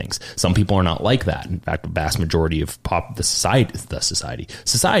listening to things. Some people are not like that. In fact, the vast majority of society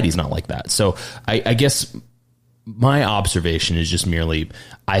is not like that. So I guess my observation is just merely,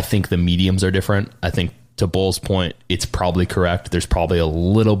 I think the mediums are different. I think, to Bull's point, it's probably correct. There's probably a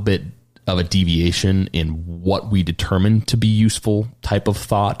little bit of a deviation in what we determine to be useful type of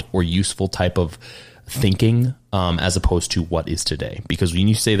thought or useful type of thinking, as opposed to what is today. Because when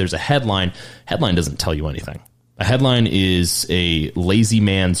you say there's a headline doesn't tell you anything. A headline is a lazy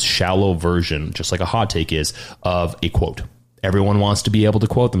man's shallow version, just like a hot take is, of a quote. Everyone wants to be able to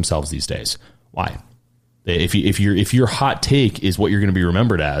quote themselves these days. Why? If your hot take is what you're going to be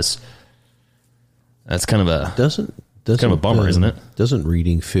remembered as, that's kind of a kind of a bummer, isn't it? Doesn't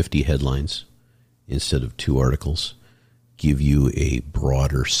reading 50 headlines instead of 2 articles give you a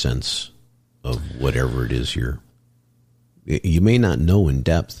broader sense of whatever it is you may not know in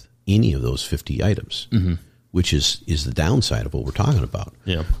depth any of those 50 items, which is the downside of what we're talking about.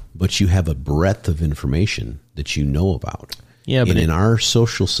 Yeah. But you have a breadth of information that you know about. Yeah, but and in our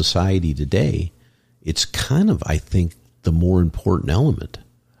social society today, it's kind of, I think, the more important element.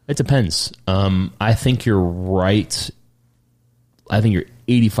 It depends. I think you're right. I think you're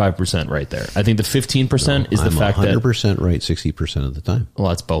 85% right there. I think the 15% is the fact that 100% right 60% of the time. Well,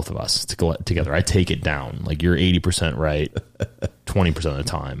 that's both of us together. I take it down. Like you're 80% right 20% of the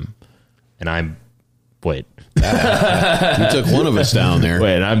time, and I'm wait. You took one of us down there.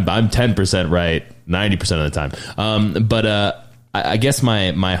 Wait, I'm 10% right 90% of the time. But I guess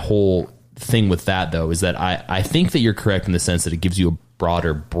my whole thing with that though is that I think that you're correct in the sense that it gives you a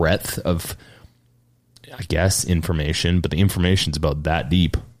broader breadth of, I guess, information, but the information's about that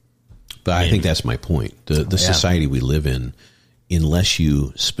deep. But I think that's my point. The society we live in, unless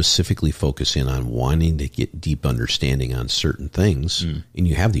you specifically focus in on wanting to get deep understanding on certain things, and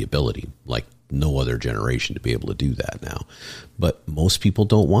you have the ability, like no other generation to be able to do that now. But most people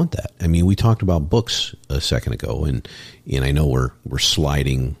don't want that. I mean, we talked about books a second ago, and I know we're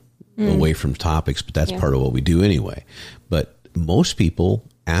sliding away from topics, but that's part of what we do anyway. But most people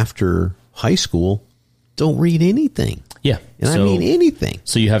after high school don't read anything. Yeah. And I mean anything.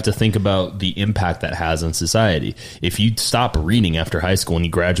 So you have to think about the impact that has on society. If you stop reading after high school and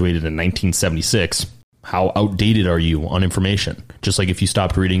you graduated in 1976, how outdated are you on information? Just like if you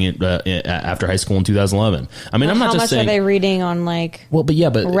stopped reading it after high school in 2011. I mean, I'm not just saying. How much are they reading on like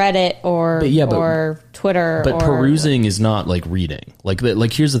Reddit or Twitter? But perusing is not like reading. Like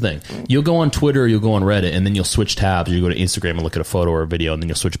here's the thing. You'll go on Twitter, you'll go on Reddit, and then you'll switch tabs. You go to Instagram and look at a photo or a video, and then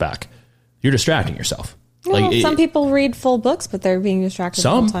you'll switch back. You're distracting yourself. Well, some people read full books, but they're being distracted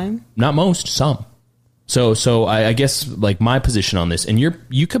all the time. Not most, some. So I guess like my position on this, and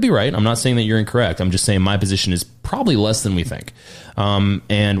you could be right. I'm not saying that you're incorrect. I'm just saying my position is probably less than we think.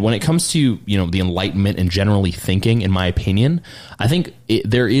 And when it comes to, the Enlightenment and generally thinking, in my opinion, I think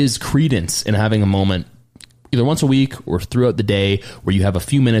there is credence in having a moment either once a week or throughout the day where you have a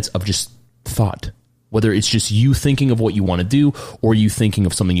few minutes of just thought. Whether it's just you thinking of what you want to do, or you thinking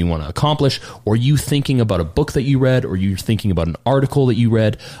of something you want to accomplish, or you thinking about a book that you read, or you're thinking about an article that you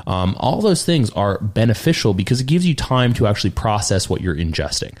read, all those things are beneficial because it gives you time to actually process what you're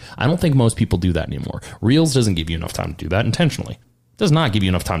ingesting. I don't think most people do that anymore. Reels doesn't give you enough time to do that intentionally. It does not give you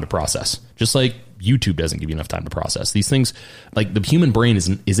enough time to process. Just like YouTube doesn't give you enough time to process. These things, like the human brain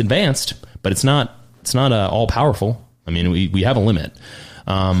is advanced, but it's not all powerful. I mean, we have a limit.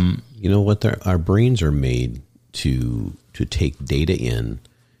 You know what? Our brains are made to take data in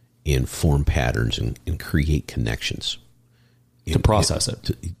and form patterns and create connections. To process it.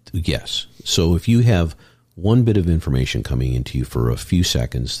 Yes. So if you have one bit of information coming into you for a few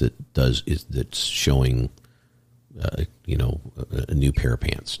seconds that's showing, a new pair of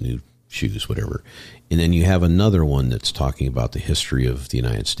pants, new shoes, whatever, and then you have another one that's talking about the history of the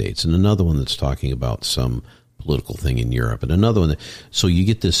United States, and another one that's talking about some political thing in Europe, and another one. So you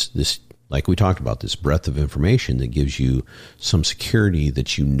get this, like we talked about, this breadth of information that gives you some security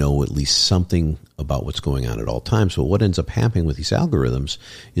that at least something about what's going on at all times. But what ends up happening with these algorithms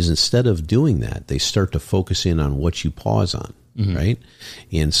is instead of doing that, they start to focus in on what you pause on, right?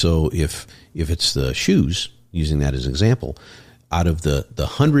 And so if it's the shoes, using that as an example, out of the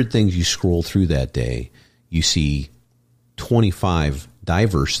 100 things you scroll through that day, you see 25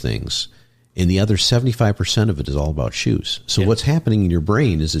 diverse things, and the other 75% of it is all about shoes. So what's happening in your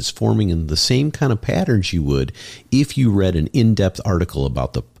brain is it's forming in the same kind of patterns you would if you read an in-depth article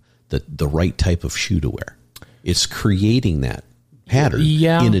about the right type of shoe to wear. It's creating that pattern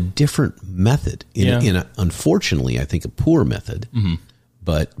in a different method, in a, unfortunately, I think, a poor method.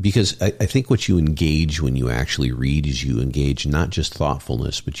 But because I think what you engage when you actually read is you engage not just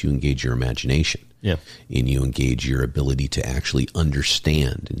thoughtfulness, but you engage your imagination. Yeah. And you engage your ability to actually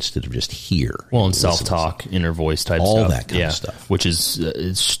understand instead of just hear. Well, and self-talk, inner voice type all stuff. All that kind of stuff. Which is,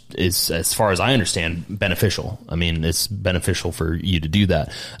 as far as I understand, beneficial. I mean, it's beneficial for you to do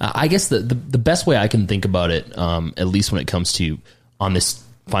that. I guess the best way I can think about it, at least when it comes to, on this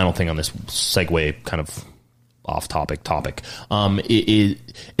final thing, on this segue kind of off-topic,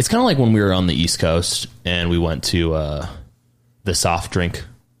 it's kind of like when we were on the East Coast and we went to the soft drink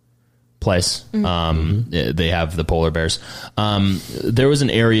place. They have the polar bears. There was an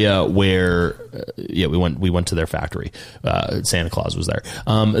area where we went to their factory. Santa Claus was there.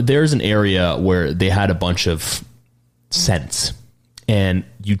 There's an area where they had a bunch of scents, and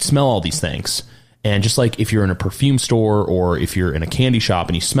you'd smell all these things. And just like if you're in a perfume store or if you're in a candy shop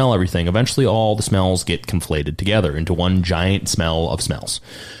and you smell everything, eventually all the smells get conflated together into one giant smell of smells.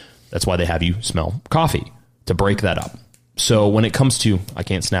 That's why they have you smell coffee, to break that up. So when it comes to, I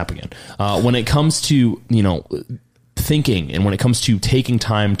can't snap again. When it comes to, thinking, and when it comes to taking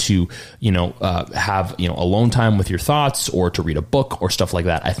time to, have, alone time with your thoughts or to read a book or stuff like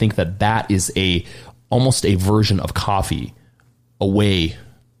that, I think that is almost a version of coffee away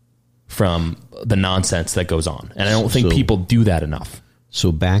from the nonsense that goes on. And I don't think people do that enough.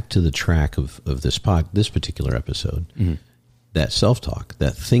 So back to the track of this particular episode, that self-talk,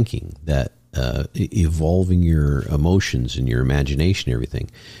 that thinking, that evolving your emotions and your imagination, everything,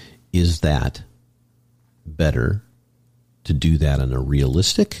 is that better to do that on a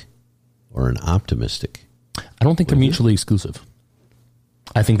realistic or an optimistic? I don't think they're mutually exclusive.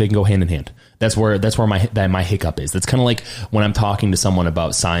 I think they can go hand in hand. That's where my hiccup is. That's kind of like when I'm talking to someone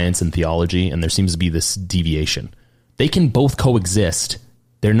about science and theology, and there seems to be this deviation. They can both coexist.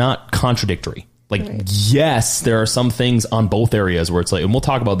 They're not contradictory. Like, yes, there are some things on both areas where it's like, and we'll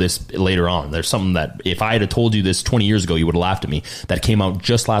talk about this later on. There's something that if I had told you this 20 years ago, you would have laughed at me. That came out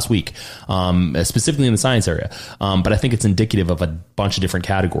just last week, specifically in the science area. But I think it's indicative of a bunch of different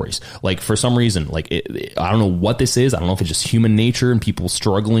categories. Like, for some reason, like, I don't know what this is. I don't know if it's just human nature and people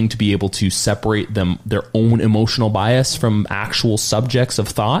struggling to be able to separate their own emotional bias from actual subjects of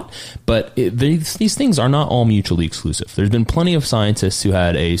thought. But these things are not all mutually exclusive. There's been plenty of scientists who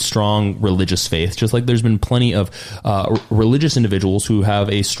had a strong religious faith, just like there's been plenty of religious individuals who have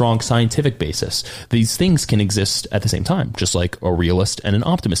a strong scientific basis. These things can exist at the same time, just like a realist and an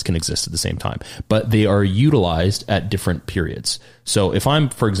optimist can exist at the same time, but they are utilized at different periods. So if I'm,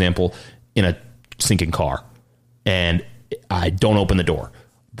 for example, in a sinking car and I don't open the door,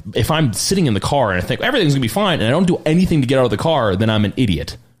 if I'm sitting in the car and I think everything's gonna be fine and I don't do anything to get out of the car, then I'm an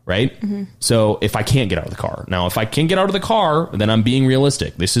idiot. Right? Mm-hmm. So if I can't get out of the car, now, if I can get out of the car, then I'm being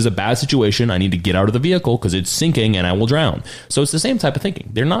realistic. This is a bad situation. I need to get out of the vehicle because it's sinking and I will drown. So it's the same type of thinking.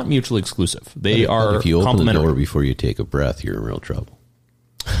 They're not mutually exclusive. They are if you open the complementary. door before you take a breath, you're in real trouble.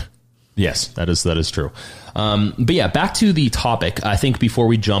 Yes, that is true. But yeah, back to the topic. I think before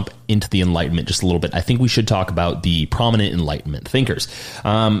we jump into the Enlightenment just a little bit, I think we should talk about the prominent Enlightenment thinkers.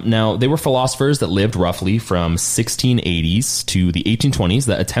 Now, they were philosophers that lived roughly from 1680s to the 1820s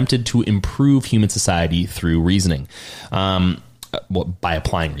that attempted to improve human society through reasoning. By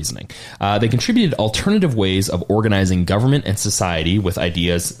applying reasoning. They contributed alternative ways of organizing government and society with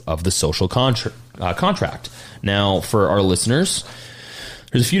ideas of the social contract. Now, for our listeners,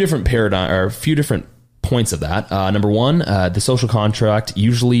 there's a few different points of that. Number one, the social contract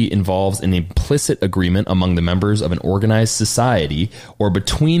usually involves an implicit agreement among the members of an organized society or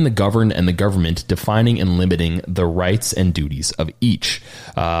between the governed and the government, defining and limiting the rights and duties of each.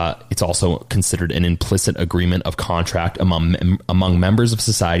 It's also considered an implicit agreement of contract among members of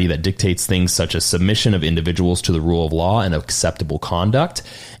society that dictates things such as submission of individuals to the rule of law and acceptable conduct.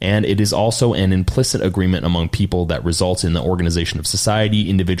 And it is also an implicit agreement among people that results in the organization of society.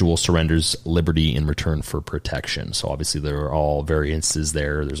 Individual surrenders liberty in return for protection. So obviously there are all variances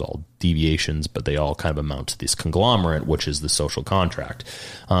there. There's all deviations, but they all kind of amount to this conglomerate, which is the social contract.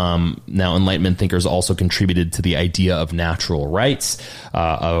 Now, Enlightenment thinkers also contributed to the idea of natural rights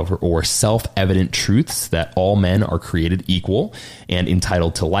or self-evident truths that all men are created equal and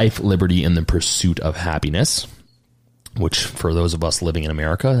entitled to life, liberty, and the pursuit of happiness, which for those of us living in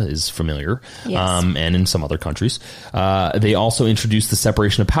America is familiar, yes. And in some other countries. They also introduced the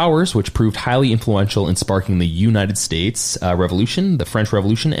separation of powers, which proved highly influential in sparking the United States Revolution, the French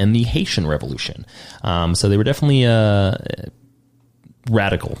Revolution, and the Haitian Revolution. So they were definitely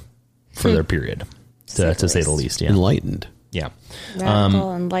radical for their period, to say the least. Yeah. Enlightened. Yeah.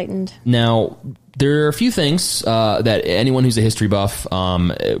 Radical, enlightened. Now, there are a few things that anyone who's a history buff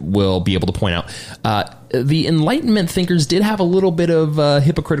will be able to point out. The Enlightenment thinkers did have a little bit of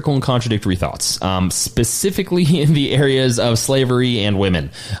hypocritical and contradictory thoughts, specifically in the areas of slavery and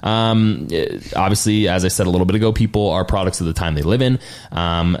women. Obviously, as I said a little bit ago, people are products of the time they live in.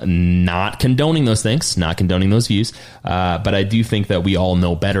 Not condoning those things, not condoning those views, but I do think that we all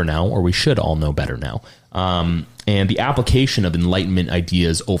know better now, or we should all know better now. And the application of Enlightenment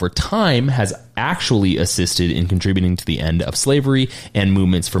ideas over time has actually assisted in contributing to the end of slavery and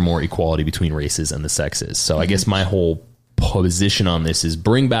movements for more equality between races and the sexes. So I guess my whole position on this is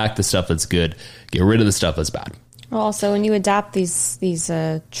bring back the stuff that's good, get rid of the stuff that's bad. Well, also, when you adapt these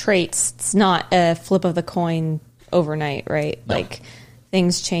traits, it's not a flip of the coin overnight, right? No. Like,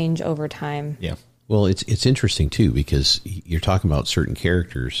 things change over time. Yeah. Well, it's interesting too, because you're talking about certain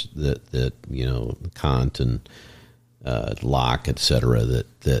characters that you know, Kant and Locke, et cetera,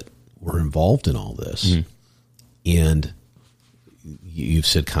 that were involved in all this. Mm-hmm. And you've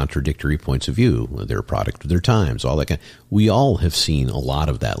said contradictory points of view. They're a product of their times, all that kind. We all have seen a lot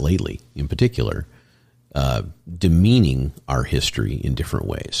of that lately, in particular, demeaning our history in different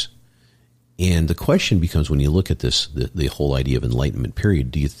ways. And the question becomes, when you look at this, the whole idea of Enlightenment period,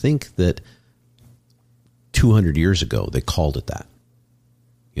 do you think that 200 years ago they called it that?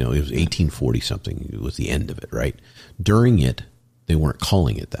 You know, it was 1840 something. It was the end of it, right? During it, they weren't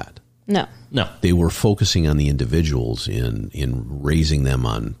calling it that. No. They were focusing on the individuals in raising them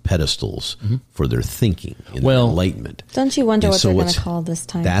on pedestals for their thinking in Enlightenment. Don't you wonder what they're going to call this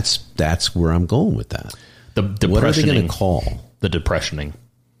time? That's where I'm going with that. What are they going to call? The depressioning.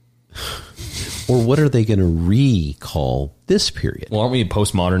 Or what are they going to recall this period? Well, aren't we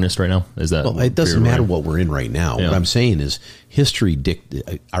postmodernist right now? Is that? Well, it doesn't matter what we're in right now. Yeah. What I'm saying is history,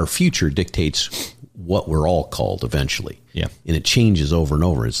 our future dictates what we're all called eventually. Yeah. And it changes over and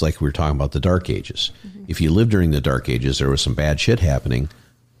over. It's like we were talking about the Dark Ages. Mm-hmm. If you lived during the Dark Ages, there was some bad shit happening,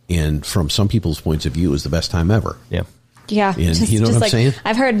 And from some people's points of view, it was the best time ever. Yeah. Yeah. And you know what I'm saying?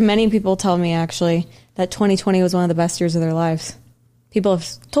 I've heard many people tell me, actually, that 2020 was one of the best years of their lives. People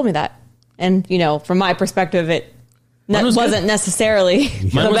have told me that. And, you know, from my perspective, it wasn't necessarily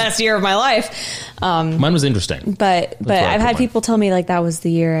the best year of my life. Mine was interesting. But I've had people tell me, like, that was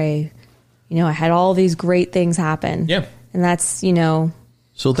the year I had all these great things happen. Yeah. And that's, you know...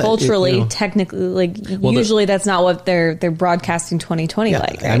 So that, culturally, technically, like usually that's not what they're broadcasting 2020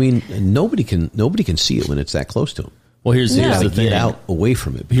 like. Right? I mean, nobody can see it when it's that close to them. Well, here's the thing. Get out away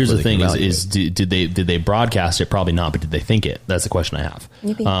from it. Here's the thing: did they broadcast it? Probably not. But did they think it? That's the question I have.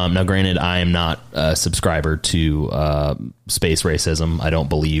 Now, granted, I am not a subscriber to space racism. I don't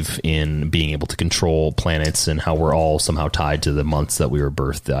believe in being able to control planets and how we're all somehow tied to the months that we were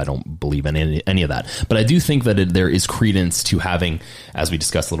birthed. I don't believe in any of that. But I do think that there is credence to having, as we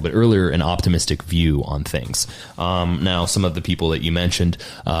discussed a little bit earlier, an optimistic view on things. Now, some of the people that you mentioned,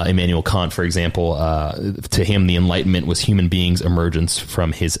 Immanuel Kant, for example, to him, the Enlightenment was human beings' emergence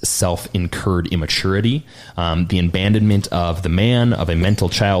from his self-incurred immaturity, the abandonment of the man of a mental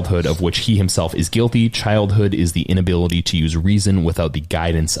childhood of which he himself is guilty. Childhood is the inability to use reason without the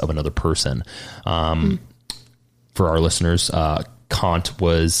guidance of another person. For our listeners, Kant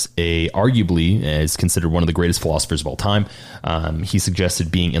was arguably is considered one of the greatest philosophers of all time. He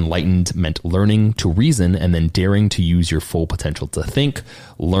suggested being enlightened meant learning to reason and then daring to use your full potential to think,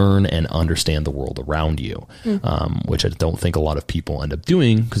 learn, and understand the world around you, which I don't think a lot of people end up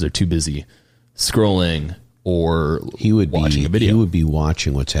doing because they're too busy scrolling or watching a video. He would be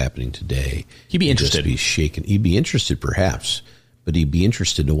watching what's happening today. He'd be interested. Just be shaken. He'd be interested, perhaps, but he'd be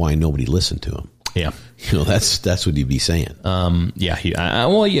interested to why nobody listened to him. Yeah. You know, that's what he'd be saying.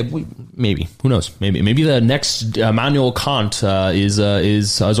 Maybe. Who knows? Maybe the next Immanuel Kant has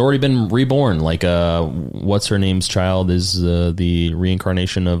already been reborn. Like, what's her name's child is the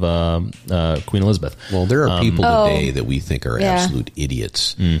reincarnation of Queen Elizabeth. Well, there are people today that we think are absolute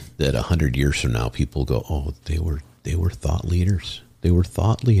idiots. That 100 years from now, people go, "Oh, they were thought leaders. They were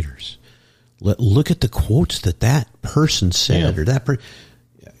thought leaders." Look at the quotes that person said or that person.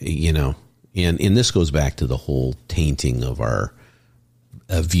 You know. And this goes back to the whole tainting of our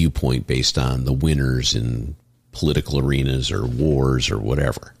viewpoint based on the winners in political arenas or wars or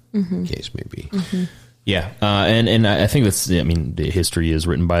whatever the case may be. Yeah, and I think the history is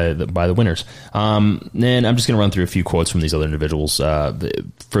written by the winners. And I'm just going to run through a few quotes from these other individuals.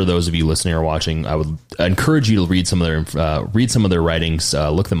 For those of you listening or watching, I would encourage you to read some of their writings,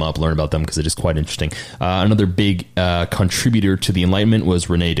 look them up, learn about them because it is quite interesting. Another big contributor to the Enlightenment was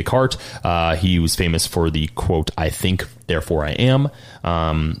René Descartes. He was famous for the quote, "I think, therefore I am."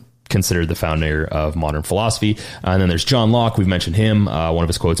 Considered the founder of modern philosophy. And then there's John Locke. We've mentioned him. One of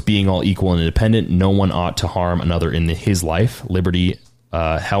his quotes, "Being all equal and independent, no one ought to harm another in his life, liberty,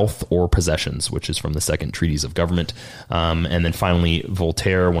 health, or possessions," which is from the Second Treatise of Government. And then finally,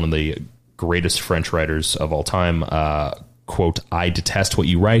 Voltaire, one of the greatest French writers of all time, quote, "I detest what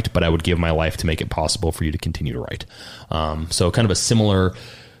you write, but I would give my life to make it possible for you to continue to write." So kind of a similar,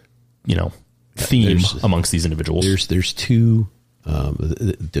 theme amongst these individuals. There's two...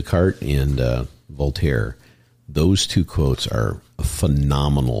 Descartes and Voltaire, those two quotes are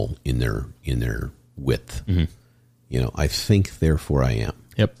phenomenal in their width. I think, therefore I am.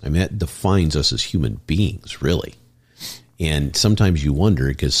 Yep. I mean, that defines us as human beings, really. And sometimes you wonder,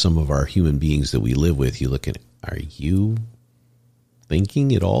 because some of our human beings that we live with, you look at, are you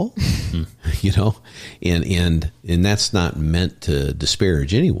thinking at all? And that's not meant to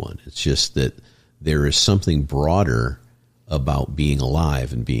disparage anyone. It's just that there is something broader about being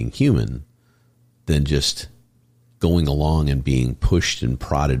alive and being human than just going along and being pushed and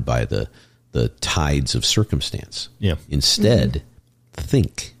prodded by the tides of circumstance. Yeah. Instead,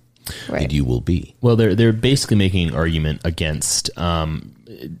 think that you will be. Well, they're basically making an argument against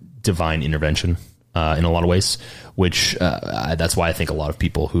divine intervention in a lot of ways, which that's why I think a lot of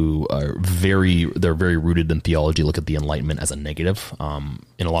people who are very rooted in theology look at the Enlightenment as a negative.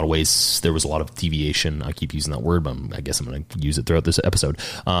 In a lot of ways, there was a lot of deviation. I keep using that word, but I guess I'm going to use it throughout this episode,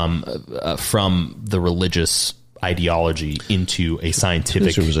 from the religious ideology into a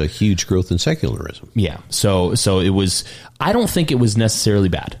scientific. There was a huge growth in secularism. Yeah. So it was, I don't think it was necessarily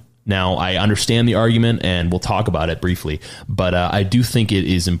bad. Now, I understand the argument, and we'll talk about it briefly, but I do think it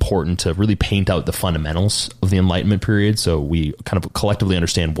is important to really paint out the fundamentals of the Enlightenment period so we kind of collectively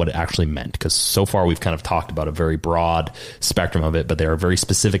understand what it actually meant, because so far we've kind of talked about a very broad spectrum of it, but there are very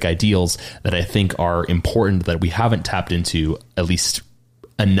specific ideals that I think are important that we haven't tapped into, at least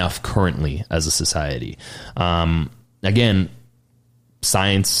enough currently as a society. Again,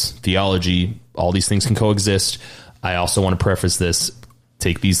 science, theology, all these things can coexist. I also want to preface this.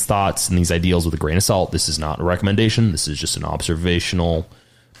 take these thoughts and these ideals with a grain of salt. This is not a recommendation. This is just an observational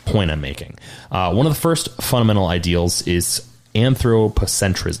point I'm making. One of the first fundamental ideals is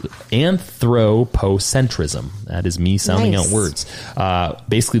anthropocentrism. That is me sounding out words.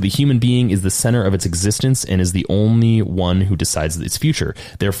 Basically, the human being is the center of its existence and is the only one who decides its future.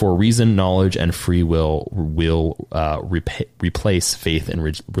 Therefore, reason, knowledge, and free will replace faith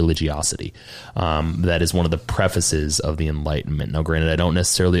and religiosity. That is one of the prefaces of the Enlightenment. Now, granted, I don't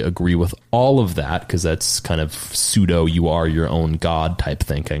necessarily agree with all of that because that's kind of pseudo, you are your own God type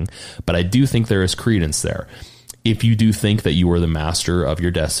thinking. But I do think there is credence there. If you do think that you are the master of your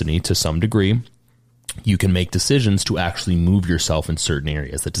destiny to some degree, you can make decisions to actually move yourself in certain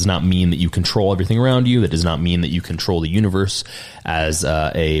areas. That does not mean that you control everything around you. That does not mean that you control the universe as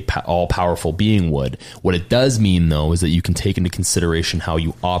a all-powerful being would. What it does mean, though, is that you can take into consideration how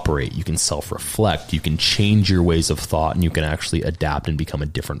you operate. You can self-reflect. You can change your ways of thought, and you can actually adapt and become a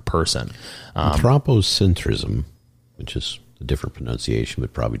different person. Anthropocentrism, which is a different pronunciation,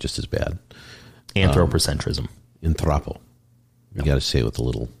 but probably just as bad. Anthropocentrism. Anthropo. You got to say it with a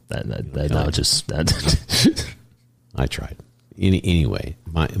little. I tried. Anyway,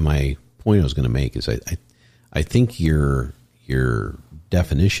 my point I was going to make is I think your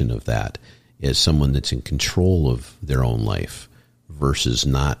definition of that as someone that's in control of their own life versus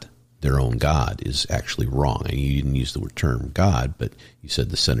not their own God is actually wrong. And you didn't use the term God, but you said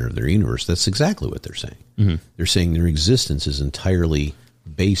the center of their universe. That's exactly what they're saying. Mm-hmm. They're saying their existence is entirely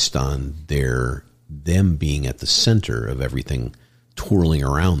based on them being at the center of everything twirling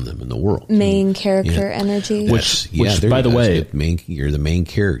around them in the world. Main character energy. Which by the way, you're the main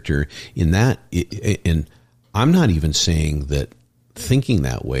character in that. And I'm not even saying that thinking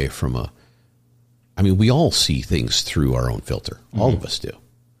that way we all see things through our own filter. All of us do.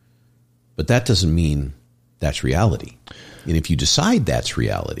 But that doesn't mean that's reality. And if you decide that's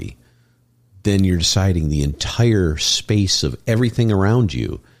reality, then you're deciding the entire space of everything around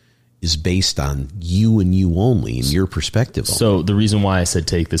you is based on you and you only, and your perspective only. So the reason why I said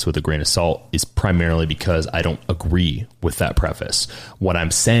take this with a grain of salt is primarily because I don't agree with that preface. What I'm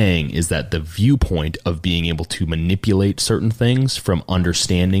saying is that the viewpoint of being able to manipulate certain things from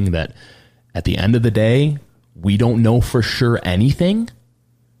understanding that at the end of the day, we don't know for sure anything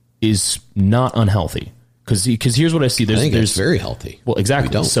is not unhealthy. Because here's what I see. I think it's very healthy. Well,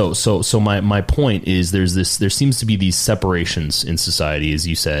 exactly. So my point is there seems to be these separations in society. As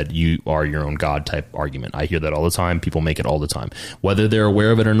you said, you are your own God type argument. I hear that all the time. People make it all the time, whether they're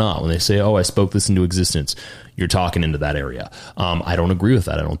aware of it or not. When they say, oh, I spoke this into existence, you're talking into that area. I don't agree with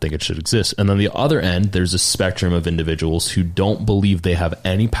that. I don't think it should exist. And on the other end, there's a spectrum of individuals who don't believe they have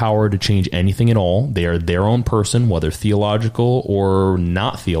any power to change anything at all. They are their own person, whether theological or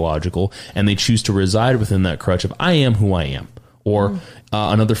not theological, and they choose to reside within that crutch of I am who I am. Or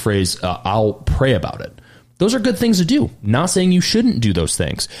another phrase, I'll pray about it. Those are good things to do. Not saying you shouldn't do those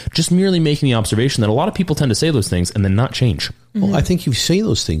things. Just merely making the observation that a lot of people tend to say those things and then not change. Well, I think if you say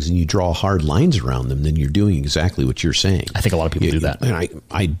those things and you draw hard lines around them, then you're doing exactly what you're saying. I think a lot of people do that. And I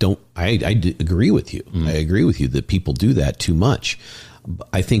agree with you. I agree with you that people do that too much.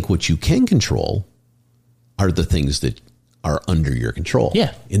 I think what you can control are the things that are under your control.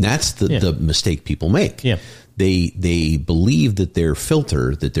 Yeah. And that's the mistake people make. Yeah. They believe that their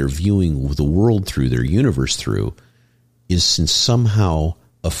filter, that they're viewing the world through, their universe through, is somehow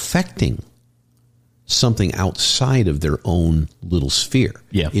affecting something outside of their own little sphere.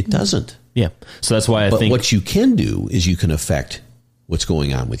 Yeah. It doesn't. Yeah. So that's why I think... But what you can do is you can affect what's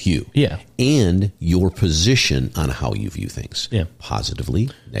going on with you. Yeah. And your position on how you view things. Yeah.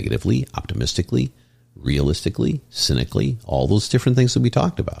 Positively, negatively, optimistically, realistically, cynically, all those different things that we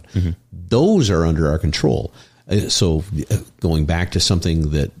talked about. Mm-hmm. Those are under our control. So going back to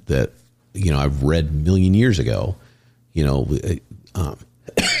something that I've read a million years ago,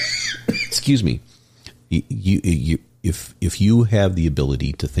 excuse me, if you have the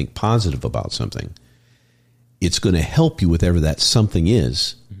ability to think positive about something, it's going to help you with whatever that something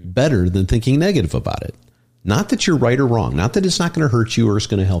is better than thinking negative about it. Not that you're right or wrong, not that it's not going to hurt you or it's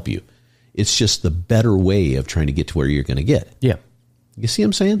going to help you. It's just the better way of trying to get to where you're going to get. Yeah. You see what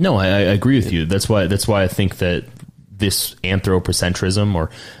I'm saying? No, I agree with you. That's why I think that this anthropocentrism, or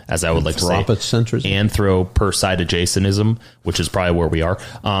as I would like to say, anthropersidajasonism, which is probably where we are.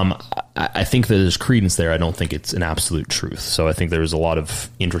 I think that there's credence there. I don't think it's an absolute truth. So I think there's a lot of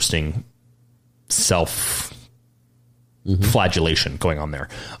interesting flagellation going on there.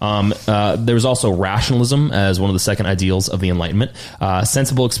 There was also rationalism as one of the second ideals of the Enlightenment.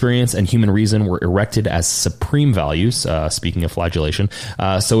 Sensible experience and human reason were erected as supreme values, speaking of flagellation,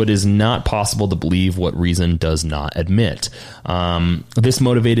 so it is not possible to believe what reason does not admit. This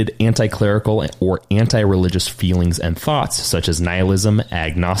motivated anti-clerical or anti-religious feelings and thoughts, such as nihilism,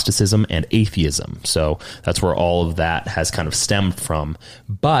 agnosticism, and atheism. So that's where all of that has kind of stemmed from.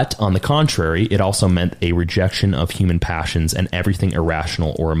 But on the contrary, it also meant a rejection of human passions and everything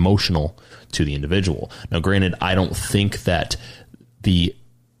irrational or emotional to the individual. Now, granted, I don't think that the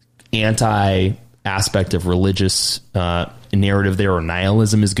anti-aspect of religious narrative there or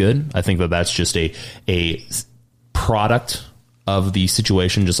nihilism is good. I think that that's just a product of the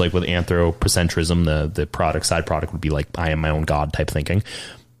situation, just like with anthropocentrism, the side product would be like, I am my own God type thinking.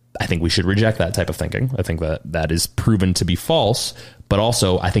 I think we should reject that type of thinking. I think that is proven to be false, but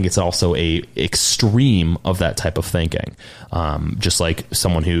also I think it's also a extreme of that type of thinking. Just like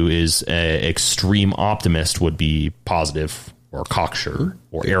someone who is an extreme optimist would be positive or cocksure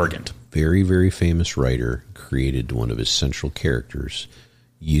or arrogant. Very, very famous writer created one of his central characters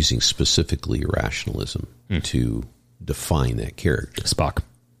using specifically rationalism to define that character. Spock.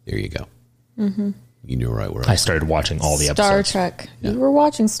 There you go. Mm-hmm. You know right where I started watching all the Star episodes. Trek. Yeah. You were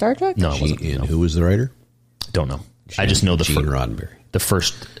watching Star Trek? No, I wasn't. And who was the writer? Don't know. I just know Gene Roddenberry. The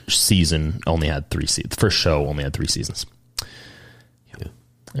first season only had 3 seasons. The first show only had 3 seasons. Yeah.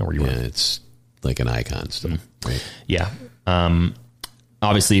 It's like an icon still, right? Yeah.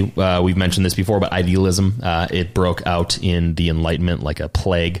 Obviously, we've mentioned this before, but idealism, it broke out in the Enlightenment like a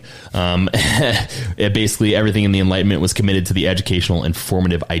plague. Basically, everything in the Enlightenment was committed to the educational and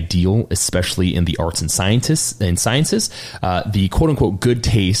formative ideal, especially in the arts and sciences. The quote-unquote good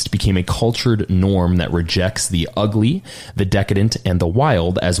taste became a cultured norm that rejects the ugly, the decadent, and the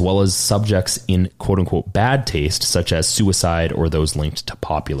wild, as well as subjects in quote-unquote bad taste, such as suicide or those linked to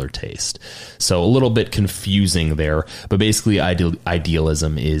popular taste. So a little bit confusing there, but basically idealism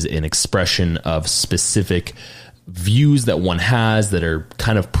is an expression of specific views that one has that are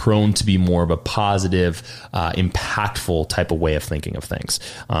kind of prone to be more of a positive, impactful type of way of thinking of things.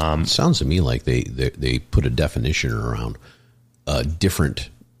 Sounds to me like they put a definition around different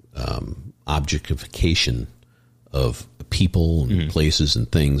objectification of people and places and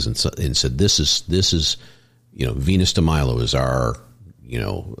things, and said this is Venus de Milo is our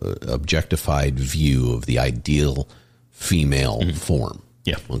objectified view of the ideal female form.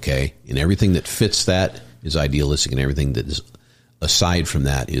 Yeah. Okay. And everything that fits that is idealistic, and everything that is aside from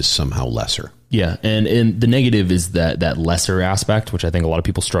that is somehow lesser. Yeah. And the negative is that lesser aspect, which I think a lot of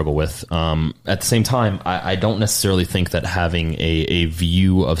people struggle with. At the same time, I don't necessarily think that having a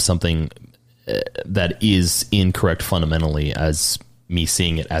view of something that is incorrect fundamentally, as me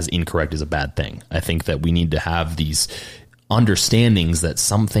seeing it as incorrect, is a bad thing. I think that we need to have these understandings that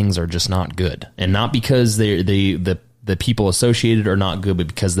some things are just not good, and not because the people associated are not good, but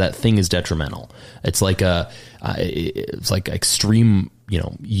because that thing is detrimental. It's like extreme,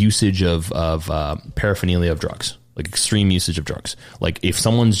 usage of paraphernalia of drugs, like extreme usage of drugs. Like if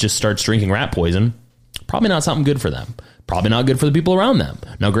someone just starts drinking rat poison, probably not something good for them. Probably not good for the people around them.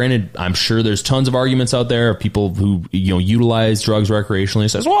 Now, granted, I'm sure there's tons of arguments out there of people who, utilize drugs recreationally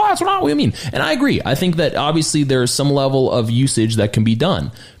and says, well, that's not what I mean. And I agree. I think that obviously there's some level of usage that can be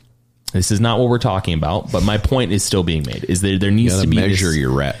done. This is not what we're talking about, but my point is still being made. Is there needs to be measure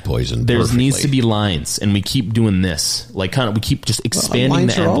your rat poison. There perfectly. Needs to be lines, and we keep doing this. Like we keep just expanding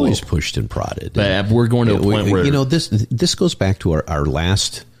lines the are envelope. Always pushed and prodded. But we're going to a point where this goes back to our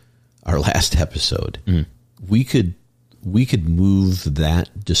last episode. Mm. We could move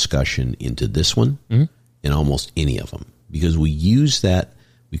that discussion into this one in almost any of them, because we use that.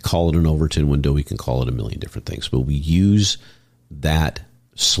 We call it an Overton window. We can call it a million different things, but we use that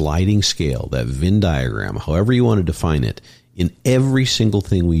sliding scale, that Venn diagram, however you want to define it, in every single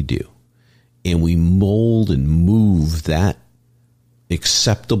thing we do. And we mold and move that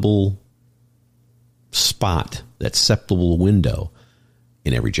acceptable spot, that acceptable window,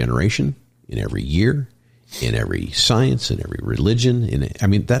 in every generation, in every year, in every science, in every religion.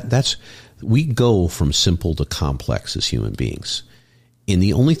 That's we go from simple to complex as human beings. And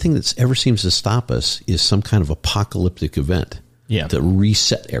the only thing that ever seems to stop us is some kind of apocalyptic event. to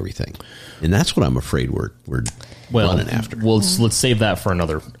reset everything. And that's what I'm afraid we're running after. Well, let's save that for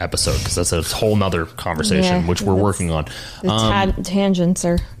another episode, because that's a whole nother conversation, which we're working on. The tangents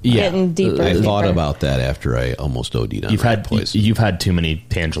are getting deeper. I thought about that after I almost OD'd on rat poison. You've had too many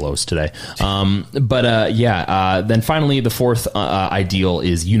Tangelos today. Then finally, the fourth ideal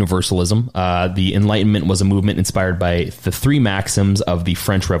is universalism. The Enlightenment was a movement inspired by the three maxims of the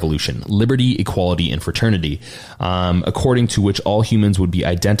French Revolution: liberty, equality, and fraternity, according to which all humans would be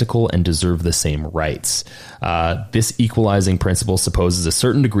identical and deserve the same rights. This equalizing principle supposes a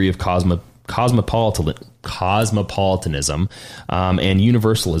certain degree of cosmopolitanism and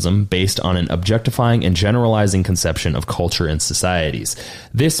universalism based on an objectifying and generalizing conception of culture and societies.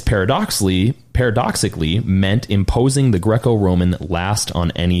 This paradoxically meant imposing the Greco-Roman last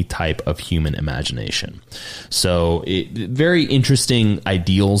on any type of human imagination. So very interesting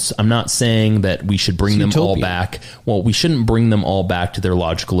ideals. I'm not saying that we should bring them all back. Well, we shouldn't bring them all back to their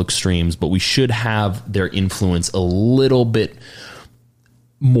logical extremes, but we should have their influence a little bit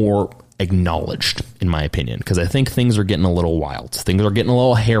more acknowledged, in my opinion, because I think things are getting a little wild. Things are getting a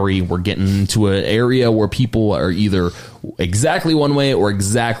little hairy. We're getting into an area where people are either exactly one way or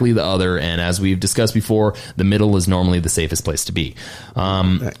exactly the other. And as we've discussed before, the middle is normally the safest place to be.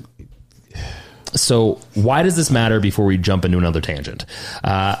 So why does this matter before we jump into another tangent?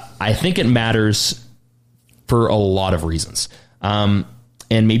 I think it matters for a lot of reasons. And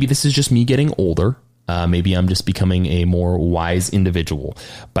maybe this is just me getting older. Maybe I'm just becoming a more wise individual,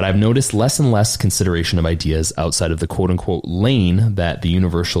 but I've noticed less and less consideration of ideas outside of the quote unquote lane that the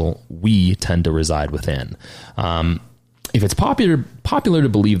universal we tend to reside within. If it's popular to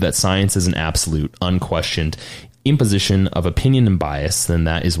believe that science is an absolute, unquestioned imposition of opinion and bias, then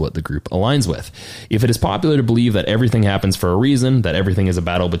that is what the group aligns with. If it is popular to believe that everything happens for a reason, that everything is a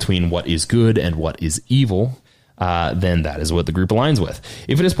battle between what is good and what is evil, then that is what the group aligns with.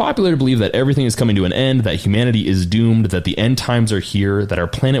 If it is popular to believe that everything is coming to an end, that humanity is doomed, that the end times are here, that our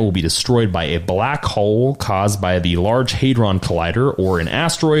planet will be destroyed by a black hole caused by the Large Hadron Collider, or an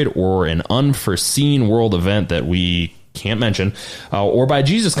asteroid, or an unforeseen world event that we can't mention, or by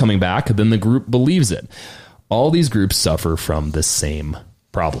Jesus coming back, then the group believes it. All these groups suffer from the same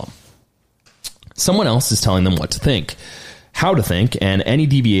problem. Someone else is telling them what to think, how to think, and any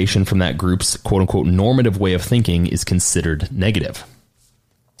deviation from that group's quote-unquote normative way of thinking is considered negative.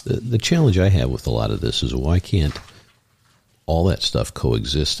 The challenge I have with a lot of this is, why can't all that stuff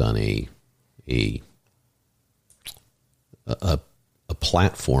coexist on a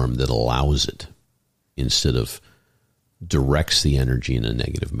platform that allows it instead of directs the energy in a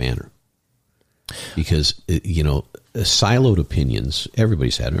negative manner? Because, siloed opinions,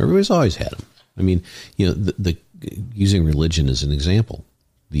 everybody's had them. Everybody's always had them. I mean, using religion as an example,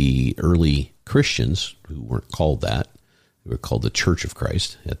 the early Christians, who weren't called that, they were called the Church of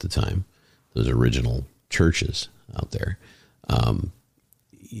Christ at the time, those original churches out there,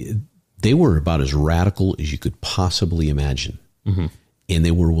 they were about as radical as you could possibly imagine. Mm-hmm. And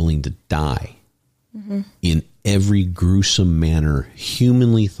they were willing to die in every gruesome manner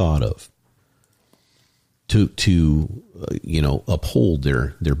humanly thought of to uphold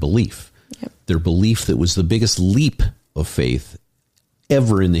their belief. Yep. Their belief that was the biggest leap of faith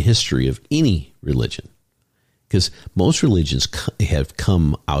ever in the history of any religion. Because most religions have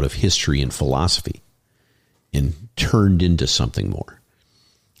come out of history and philosophy and turned into something more.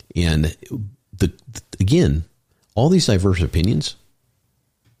 And again, all these diverse opinions,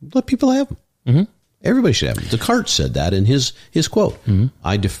 let people have them. Mm-hmm. Everybody should have them. Descartes said that in his quote.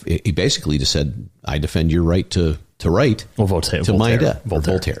 Mm-hmm. He basically just said, "I defend your right to write." Well, Voltaire. My death.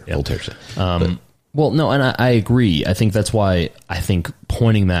 Voltaire. Yeah. Voltaire said. Well, no, and I agree. I think that's why I think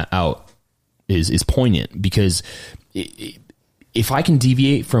pointing that out is poignant, because if I can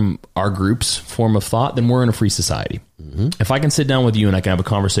deviate from our group's form of thought, then we're in a free society. Mm-hmm. If I can sit down with you and I can have a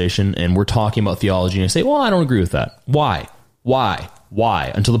conversation and we're talking about theology and I say, well, I don't agree with that. Why?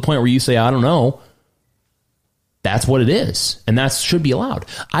 Until the point where you say, I don't know. That's what it is. And that should be allowed.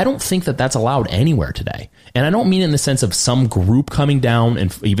 I don't think that that's allowed anywhere today. And I don't mean in the sense of some group coming down,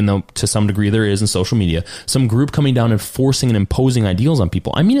 and even though to some degree there is in social media, some group coming down and forcing and imposing ideals on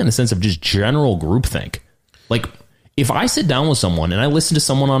people. I mean in the sense of just general groupthink. Like, if I sit down with someone and I listen to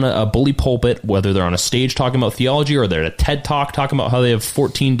someone on a bully pulpit, whether they're on a stage talking about theology or they're at a TED Talk talking about how they have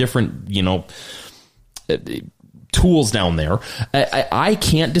 14 different, tools down there, I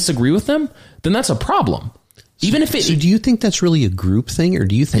can't disagree with them, then that's a problem. Even if so do you think that's really a group thing, or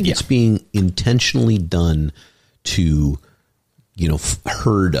do you think it's being intentionally done to,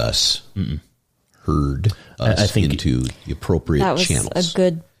 herd us I think into the appropriate channels? That was a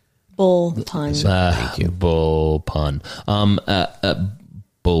good Bull pun. Thank you. Bull pun.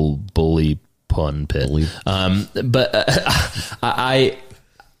 Bully pun pit. Bully.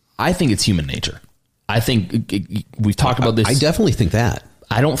 I think it's human nature. I think we've talked about this. I definitely think that.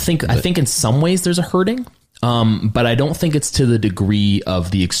 I think in some ways there's a hurting, but I don't think it's to the degree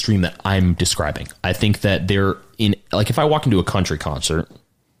of the extreme that I'm describing. I think that like if I walk into a country concert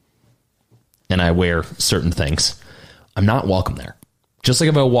and I wear certain things, I'm not welcome there. Just like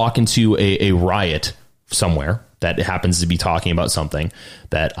if I walk into a riot somewhere that happens to be talking about something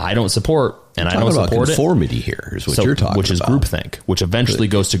that I don't support and I don't support conformity here is what you're talking about. Which is groupthink, which eventually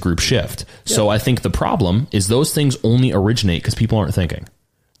goes to group shift. Yeah. So I think the problem is those things only originate because people aren't thinking.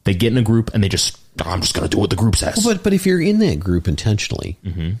 They get in a group and I'm just going to do what the group says. Well, but if you're in that group intentionally,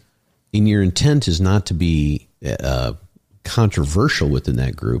 and your intent is not to be controversial within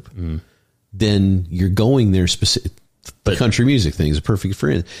that group, then you're going there specific. The country music thing is a perfect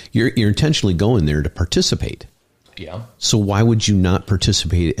friend. You're intentionally going there to participate. Yeah. So why would you not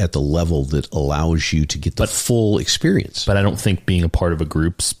participate at the level that allows you to get the full experience? But I don't think being a part of a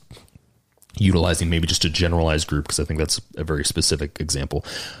group's utilizing maybe just a generalized group, because I think that's a very specific example.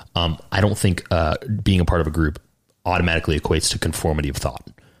 I don't think being a part of a group automatically equates to conformity of thought.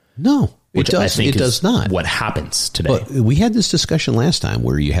 No, which it does. I think it does not. What happens today? But we had this discussion last time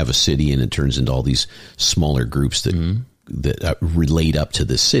where you have a city and it turns into all these smaller groups that relate up to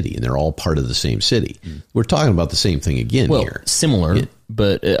this city, and they're all part of the same city. We're talking about the same thing again here. Similar,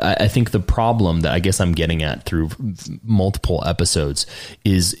 but I think the problem that I guess I'm getting at through multiple episodes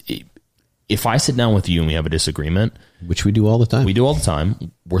is if I sit down with you and we have a disagreement, which we do all the time.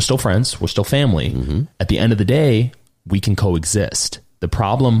 We're still friends. We're still family. At the end of the day, we can coexist. The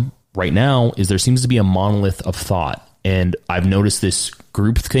problem right now is there seems to be a monolith of thought. And I've noticed this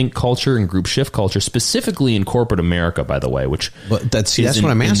groupthink culture and group shift culture, specifically in corporate America, by the way, but that's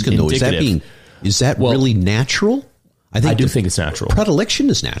what I'm asking though. Is that really natural? I do think it's natural. Predilection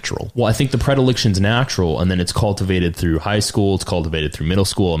is natural. Well, I think the predilection's natural, and then it's cultivated through high school, it's cultivated through middle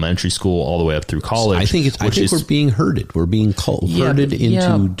school, elementary school, all the way up through college. I think we're being herded. We're being herded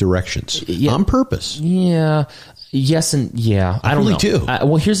into directions on purpose. Yeah. Yes and yeah. I don't really know. Do.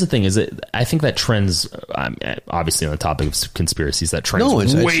 Well, here's the thing: is that I think that trends, obviously, on the topic of conspiracies, that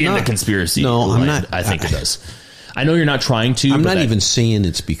trends way into conspiracy. No, I'm not. I think it does. I know you're not trying to. I'm not even saying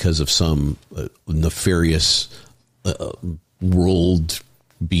it's because of some nefarious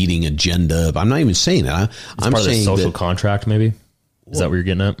world-beating agenda. I'm not even saying that. I'm part saying of the social contract. Maybe is that what you're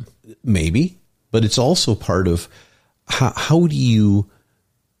getting at? Maybe, but it's also part of how do you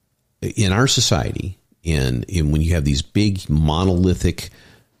in our society. And when you have these big monolithic,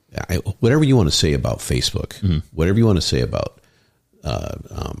 whatever you want to say about Facebook, whatever you want to say about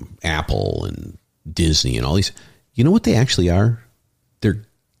Apple and Disney and all these, you know what they actually are? They're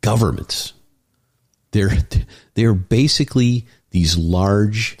governments. They're basically these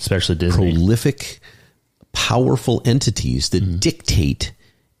large, especially Disney, prolific, powerful entities that dictate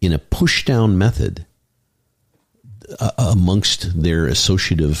in a push-down method amongst their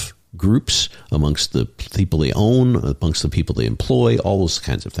associative groups, amongst the people they own, amongst the people they employ, all those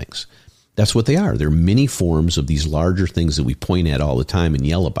kinds of things. That's what they are. They're many forms of these larger things that we point at all the time and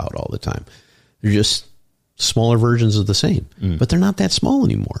yell about all the time. They're just smaller versions of the same, but they're not that small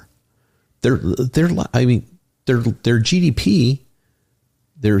anymore. Their GDP,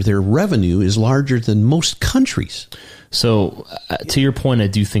 their revenue is larger than most countries. So to your point, I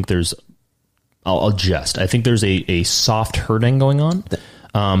do think there's, I'll jest. I think there's a soft herding going on.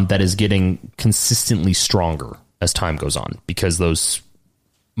 That is getting consistently stronger as time goes on, because those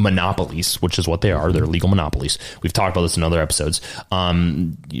monopolies, which is what they are, they're legal monopolies. We've talked about this in other episodes.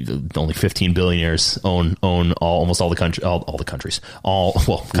 Only 15 billionaires own almost all the countries, almost all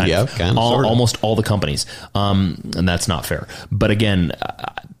the companies. And that's not fair. But again,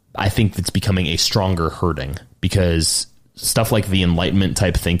 I think it's becoming a stronger herding, because stuff like the Enlightenment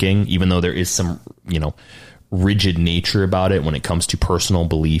type thinking, even though there is some, rigid nature about it when it comes to personal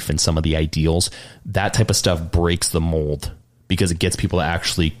belief and some of the ideals, that type of stuff breaks the mold, because it gets people to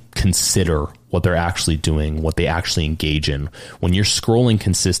actually consider what they're actually doing, what they actually engage in. When you're scrolling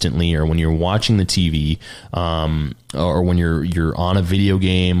consistently, or when you're watching the TV, or when you're on a video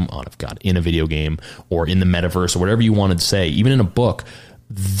game, in a video game, or in the metaverse, or whatever you wanted to say, even in a book,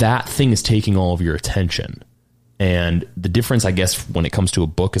 that thing is taking all of your attention. And the difference, I guess, when it comes to a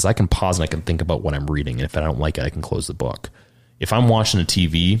book is I can pause and I can think about what I'm reading. And if I don't like it, I can close the book. If I'm watching a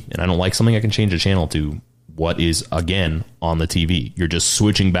TV and I don't like something, I can change the channel to what is, again, on the TV. You're just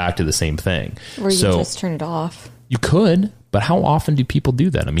switching back to the same thing. Or you just turn it off. You could, but how often do people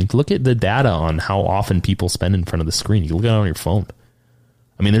do that? I mean, look at the data on how often people spend in front of the screen. You look at it on your phone.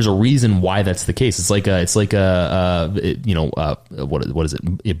 I mean, there's a reason why that's the case. It's like what is it?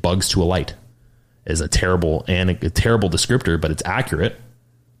 It bugs to a light is a terrible descriptor, but it's accurate.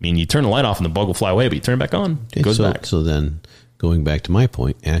 I mean, you turn the light off and the bug will fly away, but you turn it back on, it goes back. So then, going back to my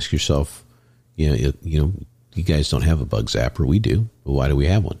point, ask yourself, you guys don't have a bug zapper. We do. But why do we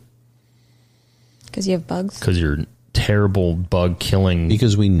have one? Because you have bugs. Because you're terrible bug killing.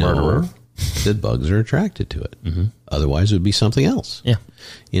 Because we know murderer. that bugs are attracted to it. Mm-hmm. Otherwise, it would be something else. Yeah.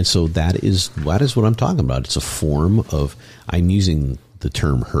 And so that is what I'm talking about. It's a form of, I'm using the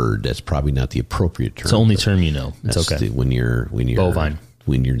term herd. That's probably not the appropriate term. It's the only term you know. It's okay. When you're bovine.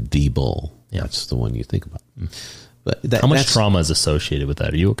 When you're the bull. Yeah. That's the one you think about. But how much trauma is associated with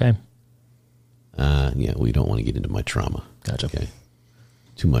that? Are you okay? Yeah, we don't want to get into my trauma. Gotcha. Okay.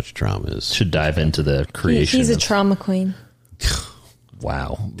 Too much trauma is... Should dive into the creation. He's a trauma queen.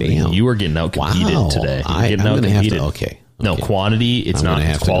 Wow. Damn. You were getting out-competed today. I'm going to have to... Okay. No, quantity. It's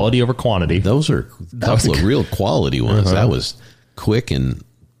not quality over quantity. Those are a couple of real quality ones. Uh-huh. That was quick and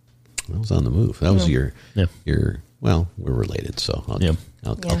that was on the move. That was your well, we're related, so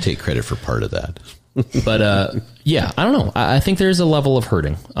I'll take credit for part of that. But I don't know. I think there's a level of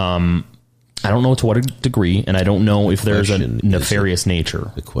hurting. I don't know to what degree, and I don't know if there's a nefarious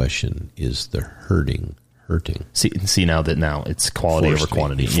nature. The question is the hurting. See now it's quality over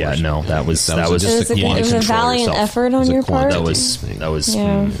quantity. Yeah, no, that was it was a valiant effort on your part. That was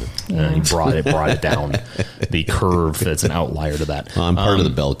you brought it down. The curve that's an outlier to that. I'm part of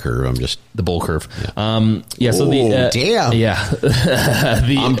the bell curve. I'm just the bull curve. Yeah. So damn. Yeah.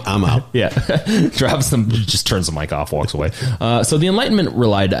 I'm out. Yeah. Just turns the mic off, walks away. So the Enlightenment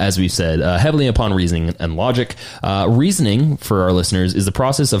relied, as we've said, heavily upon reasoning and logic. Reasoning, for our listeners, is the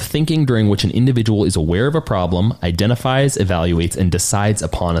process of thinking during which an individual is aware of a problem, identifies, evaluates, and decides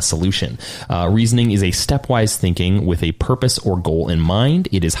upon a solution. Reasoning is a stepwise thinking with a purpose or goal in mind.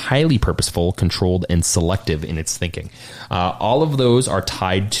 It is highly purposeful, controlled, and selective in its thinking. All of those are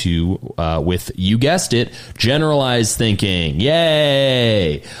tied to, with, you guessed it, generalized thinking.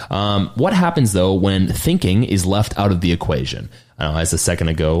 Yay! What happens, though, when thinking is left out of the equation? As a second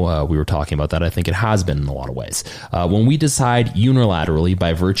ago, we were talking about that. I think it has been in a lot of ways. When we decide unilaterally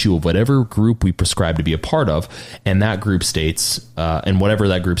by virtue of whatever group we prescribe to be a part of, and that group states, and whatever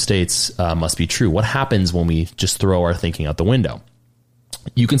that group states must be true. What happens when we just throw our thinking out the window?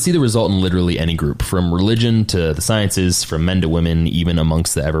 You can see the result in literally any group, from religion to the sciences, from men to women, even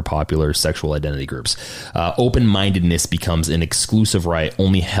amongst the ever-popular sexual identity groups. Open-mindedness becomes an exclusive right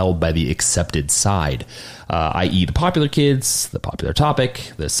only held by the accepted side, i.e. the popular kids, the popular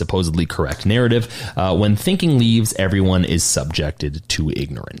topic, the supposedly correct narrative. When thinking leaves, everyone is subjected to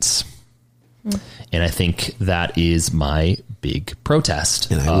ignorance. And I think that is my big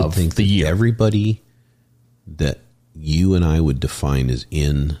protest and I would think the year. Everybody that you and I would define as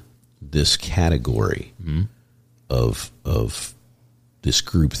in this category of this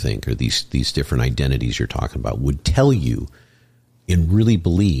groupthink or these different identities you're talking about would tell you and really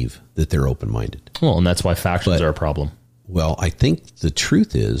believe that they're open-minded. Well, and that's why factions are a problem. Well, I think the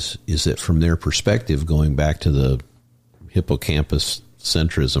truth is that from their perspective, going back to the hippocampus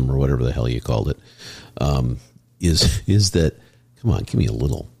centrism or whatever the hell you called it, is that, come on, give me a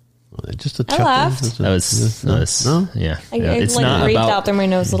little. Just a chuckle. That was no? Yeah. It's not breathed out through my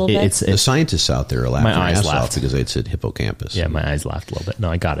nose a little bit. The scientists out there are laughing my eyes ass laughed off because I'd said hippocampus. Yeah, my eyes laughed a little bit. No,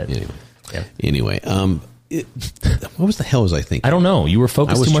 I got it. Anyway, what the hell was I thinking? I don't know. You were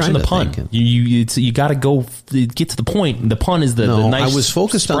focused too much on the pun. You got to go get to the point. The pun is the nice I was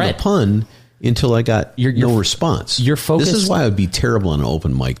focused spread. on the pun until I got no response. You're focused. This is why I would be terrible on an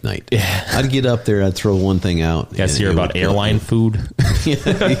open mic night. I'd get up there, I'd throw one thing out. You guys hear about airline food? Yeah,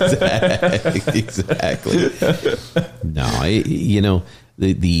 exactly. No, I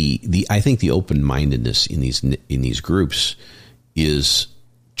think the open-mindedness in these groups is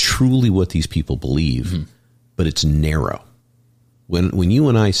truly what these people believe, but it's narrow. When you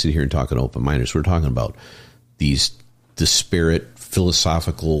and I sit here and talk about open-mindedness, we're talking about these disparate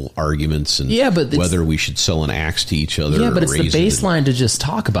philosophical arguments and whether we should sell an axe to each other. Yeah, but it's the baseline to just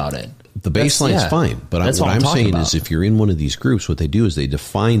talk about it. The baseline's fine. But what I'm saying is if you're in one of these groups, what they do is they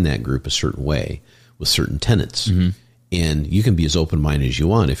define that group a certain way with certain tenets. And you can be as open-minded as you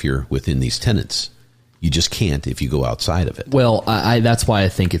want if you're within these tenets. You just can't if you go outside of it. Well, that's why I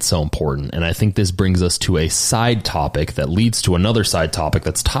think it's so important. And I think this brings us to a side topic that leads to another side topic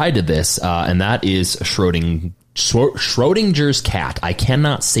that's tied to this, and that is Schrodinger's cat. I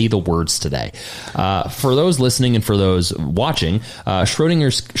cannot say the words today. For those listening and for those watching,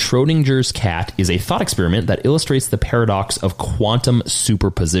 Schrodinger's cat is a thought experiment that illustrates the paradox of quantum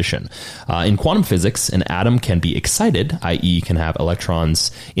superposition. In quantum physics, an atom can be excited, i.e. can have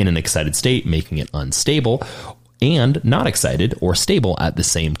electrons in an excited state, making it unstable, and not excited or stable at the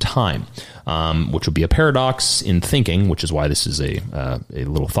same time, which would be a paradox in thinking, which is why this is a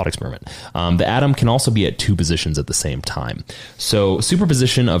little thought experiment. The atom can also be at two positions at the same time. So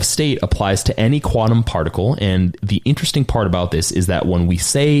superposition of state applies to any quantum particle, and the interesting part about this is that when we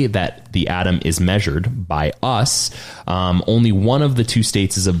say that the atom is measured by us, only one of the two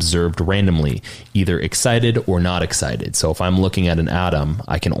states is observed randomly, either excited or not excited. So if I'm looking at an atom,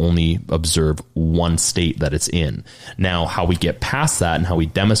 I can only observe one state that it's in. Now, how we get past that and how we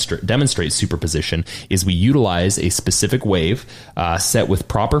demonstrate superposition is we utilize a specific wave set with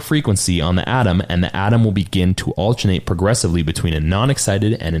proper frequency on the atom, and the atom will begin to alternate progressively between a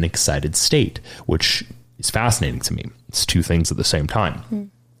non-excited and an excited state, which is fascinating to me. It's two things at the same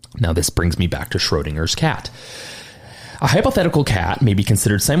time. Now, this brings me back to Schrodinger's cat. A hypothetical cat may be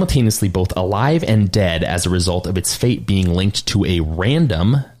considered simultaneously both alive and dead as a result of its fate being linked to a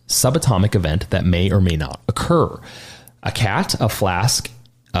random subatomic event that may or may not occur. A cat, a flask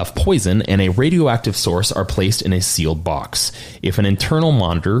of poison, and a radioactive source are placed in a sealed box. If an internal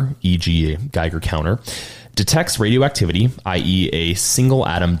monitor, e.g. a Geiger counter, detects radioactivity, i.e. a single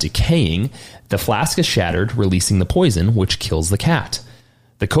atom decaying, the flask is shattered, releasing the poison, which kills the cat.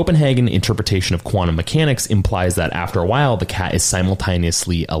 The Copenhagen interpretation of quantum mechanics implies that after a while, the cat is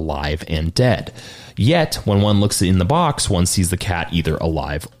simultaneously alive and dead. Yet, when one looks in the box, one sees the cat either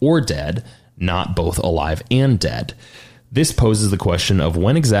alive or dead, not both alive and dead. This poses the question of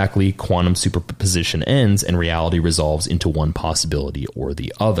when exactly quantum superposition ends and reality resolves into one possibility or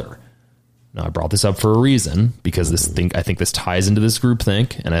the other. Now, I brought this up for a reason, because I think this ties into this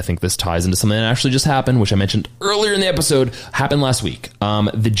groupthink, and I think this ties into something that actually just happened, which I mentioned earlier in the episode, happened last week.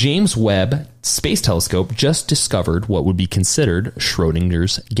 The James Webb Space Telescope just discovered what would be considered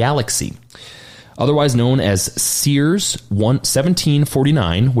Schrodinger's galaxy, otherwise known as Sears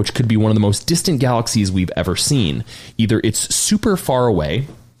 1749, which could be one of the most distant galaxies we've ever seen. Either it's super far away,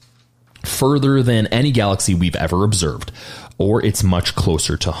 further than any galaxy we've ever observed, or it's much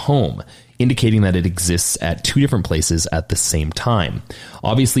closer to home, indicating that it exists at two different places at the same time.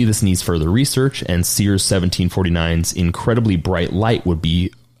 Obviously, this needs further research, and Sears 1749's incredibly bright light would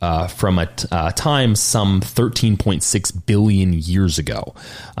be from a time some 13.6 billion years ago.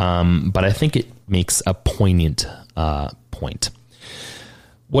 But I think it makes a poignant point.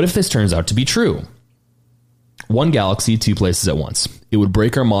 What if this turns out to be true? One galaxy, two places at once. It would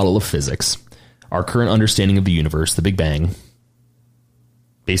break our model of physics, our current understanding of the universe, the Big Bang.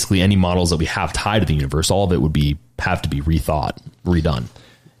 Basically, any models that we have tied to the universe, all of it would have to be rethought, redone.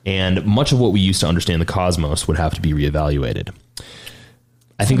 And much of what we used to understand the cosmos would have to be reevaluated.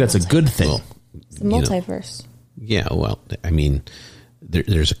 I think that's a good thing. Well, It's the multiverse. yeah, well, I mean,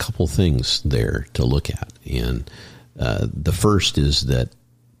 there's a couple things there to look at. And the first is that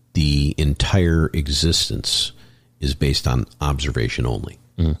the entire existence is based on observation only.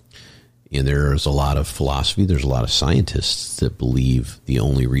 Mm-hmm. And there's a lot of philosophy, there's a lot of scientists that believe the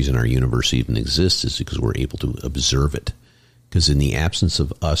only reason our universe even exists is because we're able to observe it. Because in the absence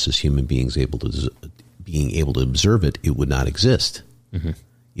of us as human beings being able to observe it, it would not exist. Mm-hmm.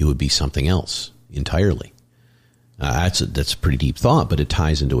 It would be something else entirely. That's a pretty deep thought, but it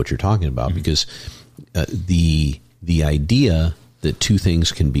ties into what you're talking about, mm-hmm. because the idea that two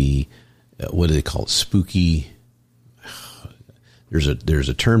things can be, what do they call it, spooky... There's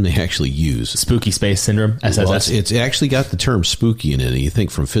a term they actually use. Spooky space syndrome, SSS. Well, it's actually got the term spooky in it. And you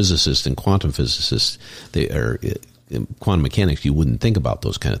think from physicists and quantum physicists, in quantum mechanics, you wouldn't think about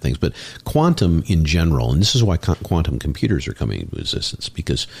those kind of things. But quantum in general, and this is why quantum computers are coming into existence,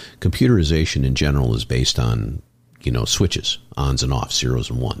 because computerization in general is based on, switches, ons and offs, zeros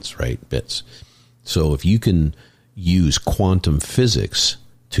and ones, right? Bits. So if you can use quantum physics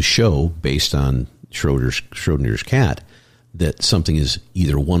to show, based on Schrodinger's cat, that something is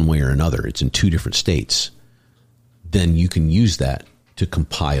either one way or another, it's in two different states, then you can use that to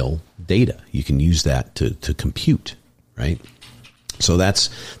compile data. You can use that to compute, right? So that's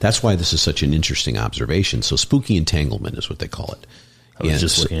why this is such an interesting observation. So spooky entanglement is what they call it. I was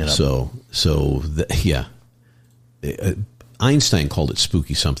just looking it up. Einstein called it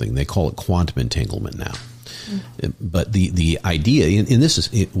spooky something. They call it quantum entanglement now. But the idea, and this is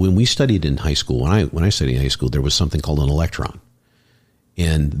when we studied in high school. When I studied in high school, there was something called an electron,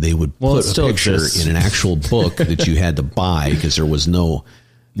 and they would put a picture in an actual book that you had to buy because there was no.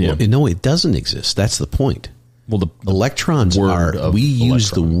 Yeah. Well, no, it doesn't exist. That's the point. Well, the electrons we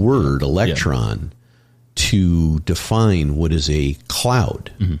use the word electron to define what is a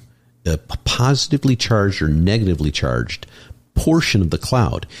cloud, a positively charged or negatively charged portion of the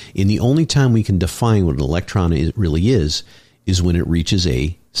cloud. And the only time we can define what an electron really is when it reaches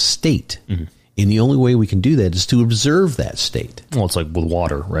a state. And the only way we can do that is to observe that state. Well, it's like with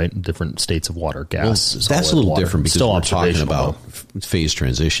water, right? Different states of water, gas. Well, that's a little different because we're talking about phase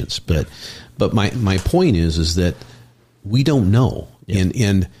transitions. But my point is that we don't know.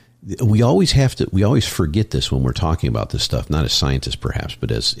 And we always forget this when we're talking about this stuff, not as scientists perhaps, but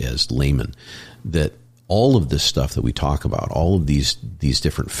as laymen, that all of this stuff that we talk about, all of these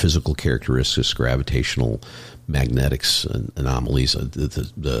different physical characteristics, gravitational, magnetics, anomalies,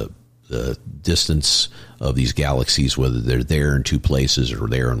 the distance of these galaxies, whether they're there in two places or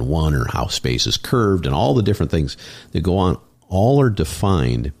there in one, or how space is curved, and all the different things that go on, all are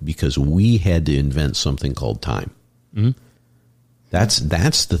defined because we had to invent something called time. That's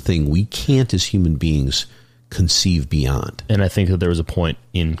the thing we can't, as human beings, conceive beyond. And I think that there was a point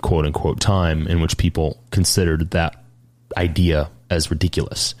in quote unquote time in which people considered that idea as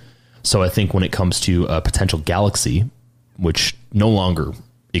ridiculous. So I think when it comes to a potential galaxy, which no longer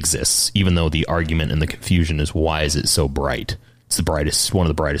exists, even though the argument and the confusion is, why is it so bright? It's the brightest, one of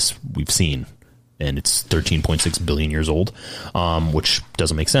the brightest we've seen, and it's 13.6 billion years old, which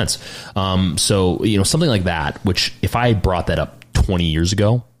doesn't make sense. So, something like that, which if I brought that up 20 years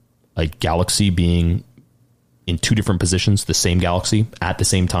ago, a galaxy being in two different positions, the same galaxy at the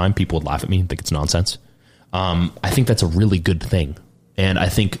same time, people would laugh at me and think it's nonsense. I think that's a really good thing. And I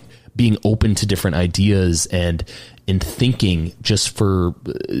think being open to different ideas and in thinking just for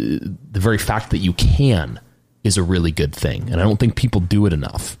the very fact that you can is a really good thing. And I don't think people do it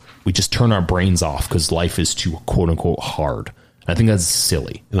enough. We just turn our brains off because life is too quote unquote hard. I think that's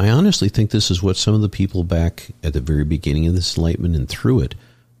silly. And I honestly think this is what some of the people back at the very beginning of this Enlightenment and through it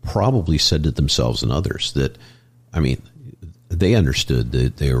probably said to themselves and others, that, they understood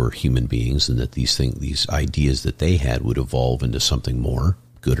that they were human beings and that these ideas that they had would evolve into something more,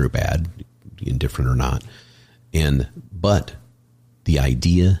 good or bad, indifferent or not. But the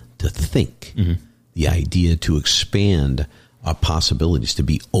idea to think, the idea to expand our possibilities, to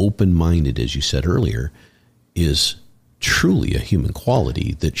be open-minded, as you said earlier, is truly a human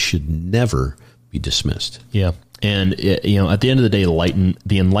quality that should never be dismissed. Yeah. And, at the end of the day,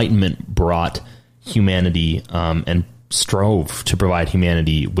 the Enlightenment brought humanity and strove to provide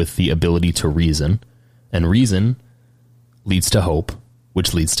humanity with the ability to reason. And reason leads to hope,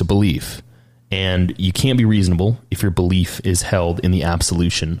 which leads to belief. And you can't be reasonable if your belief is held in the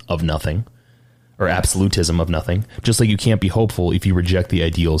absolution of nothing, or absolutism of nothing, just like you can't be hopeful if you reject the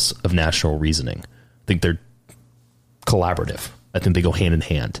ideals of natural reasoning. I think they're collaborative. I think they go hand in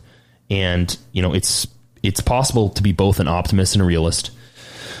hand. And, it's possible to be both an optimist and a realist.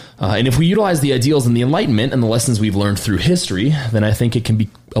 And if we utilize the ideals in the Enlightenment and the lessons we've learned through history, then I think it can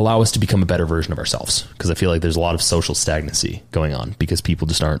allow us to become a better version of ourselves. Because I feel like there's a lot of social stagnancy going on because people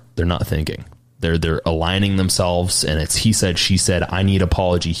just they're not thinking. They're aligning themselves, and it's he said, she said, I need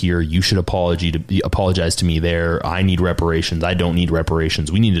apology here. You should apologize to me there. I need reparations. I don't need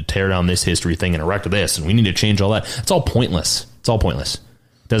reparations. We need to tear down this history thing and erect this, and we need to change all that. It's all pointless. It's all pointless.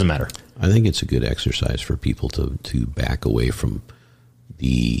 It doesn't matter. I think it's a good exercise for people to back away from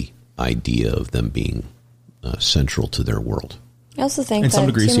the idea of them being central to their world. I also think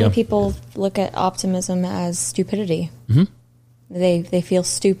that too many people look at optimism as stupidity. They feel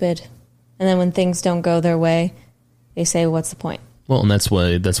stupid. And then when things don't go their way, they say, what's the point? Well, and that's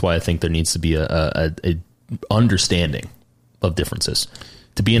why I think there needs to be a understanding of differences.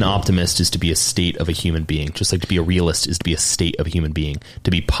 To be an optimist is to be a state of a human being, just like to be a realist is to be a state of a human being.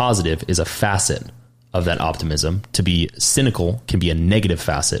 To be positive is a facet of that optimism. To be cynical can be a negative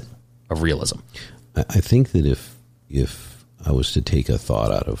facet of realism. I think that if I was to take a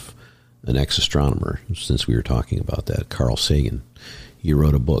thought out of an ex-astronomer, since we were talking about that, Carl Sagan, he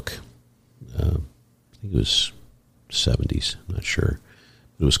wrote a book. I think it was 70s, I'm not sure.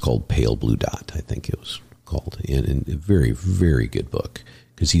 It was called Pale Blue Dot, I think it was called. And a very, very good book,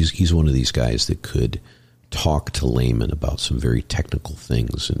 because he's one of these guys that could talk to laymen about some very technical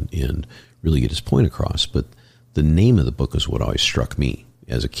things and really get his point across. But the name of the book is what always struck me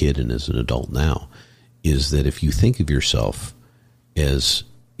as a kid and as an adult now, is that if you think of yourself as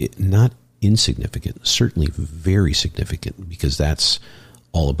not insignificant, certainly very significant, because that's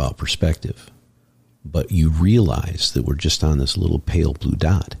all about perspective, but you realize that we're just on this little pale blue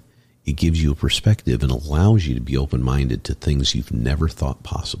dot, it gives you a perspective and allows you to be open-minded to things you've never thought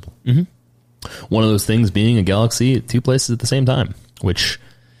possible. One of those things being a galaxy at two places at the same time, which,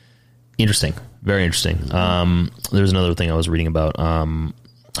 interesting. Very interesting. There's another thing I was reading about.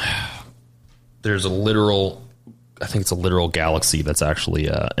 There's a literal, I think it's a literal galaxy that's actually,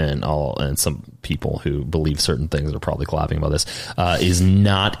 and some people who believe certain things are probably clapping about this, is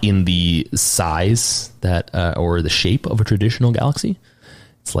not in the size that, or the shape of a traditional galaxy.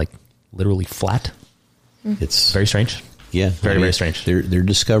 It's like literally flat. It's very strange. Yeah. Very strange. They're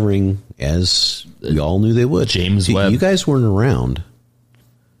discovering, as we all knew they would. James Webb. You guys weren't around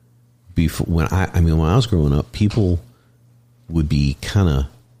before when when I was growing up, people would be kind of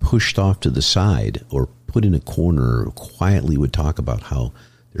pushed off to the side or put in a corner, or quietly would talk about how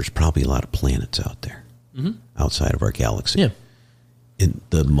there's probably a lot of planets out there outside of our galaxy. Yeah.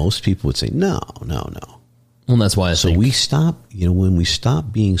 And most people would say, no. Well, that's why we stop, when we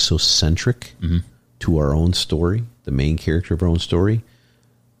stop being so centric to our own story, the main character of our own story,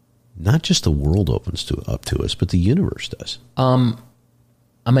 not just the world opens up to us, but the universe does.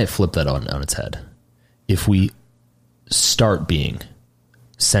 I might flip that on its head. If we start being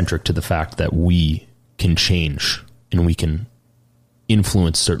centric to the fact that we can change and we can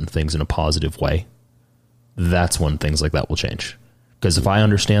influence certain things in a positive way, that's when things like that will change. Because if I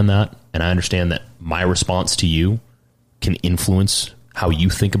understand that, and I understand that my response to you can influence how you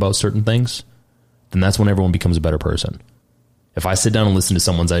think about certain things, then that's when everyone becomes a better person. If I sit down and listen to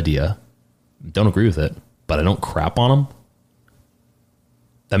someone's idea, don't agree with it, but I don't crap on them,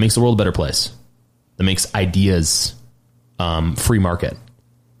 that makes the world a better place. That makes ideas free market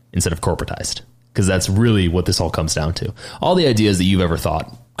instead of corporatized. Because that's really what this all comes down to. All the ideas that you've ever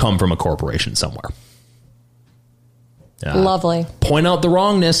thought come from a corporation somewhere. Lovely. Point out the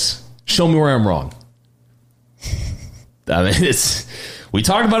wrongness. Show me where I'm wrong. I mean, we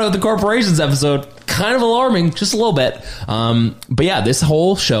talked about it with the corporations episode. Kind of alarming, just a little bit. But yeah, this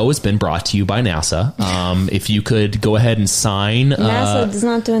whole show has been brought to you by NASA. If you could go ahead and sign. NASA is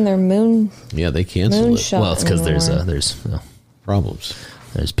not doing their moon. Yeah, they canceled it. Well, it's because there's problems.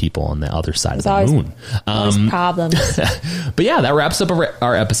 There's people on the other side of the moon. There's problems. But yeah, that wraps up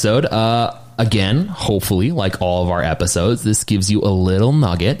our episode. Again, hopefully, like all of our episodes, this gives you a little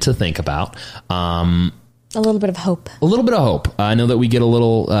nugget to think about. A little bit of hope. A little bit of hope. I know that we get a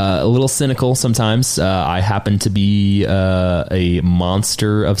little cynical sometimes. I happen to be a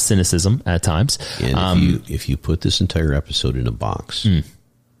monster of cynicism at times. And if you put this entire episode in a box and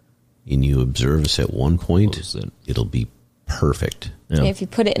you observe us at one point, it'll be perfect. Yeah. If you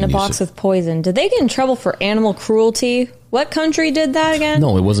put it in a box with poison. Did they get in trouble for animal cruelty? What country did that again?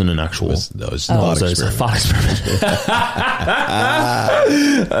 No, it wasn't an actual. It was a thought experiment.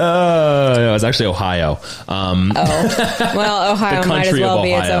 It was actually Ohio. Well, Ohio might as well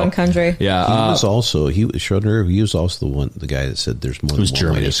be its own country. Yeah, Schrödinger. He was also the guy that said there's more than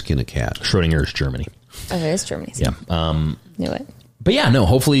one way to skin a cat. Schrödinger is Germany. Oh, it is Germany. Yeah. Knew it. But yeah, no,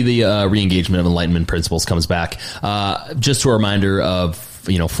 hopefully the re-engagement of Enlightenment principles comes back. Just a reminder of,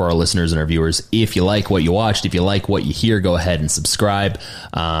 for our listeners and our viewers, if you like what you watched, if you like what you hear, go ahead and subscribe.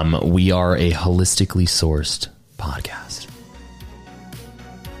 We are a holistically sourced podcast.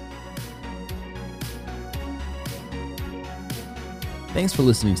 Thanks for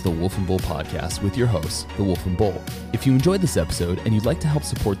listening to the Wolf and Bull podcast with your host, the Wolf and Bull. If you enjoyed this episode and you'd like to help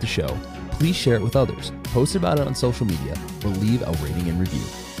support the show, please share it with others, post about it on social media, or leave a rating and review.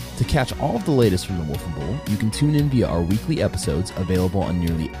 To catch all of the latest from the Wolf and Bull, you can tune in via our weekly episodes available on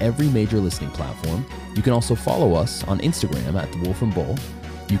nearly every major listening platform. You can also follow us on Instagram at The Wolf and Bull.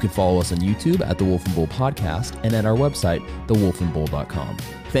 You can follow us on YouTube at The Wolf and Bull Podcast and at our website, thewolfandbull.com.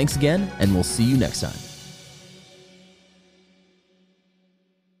 Thanks again, and we'll see you next time.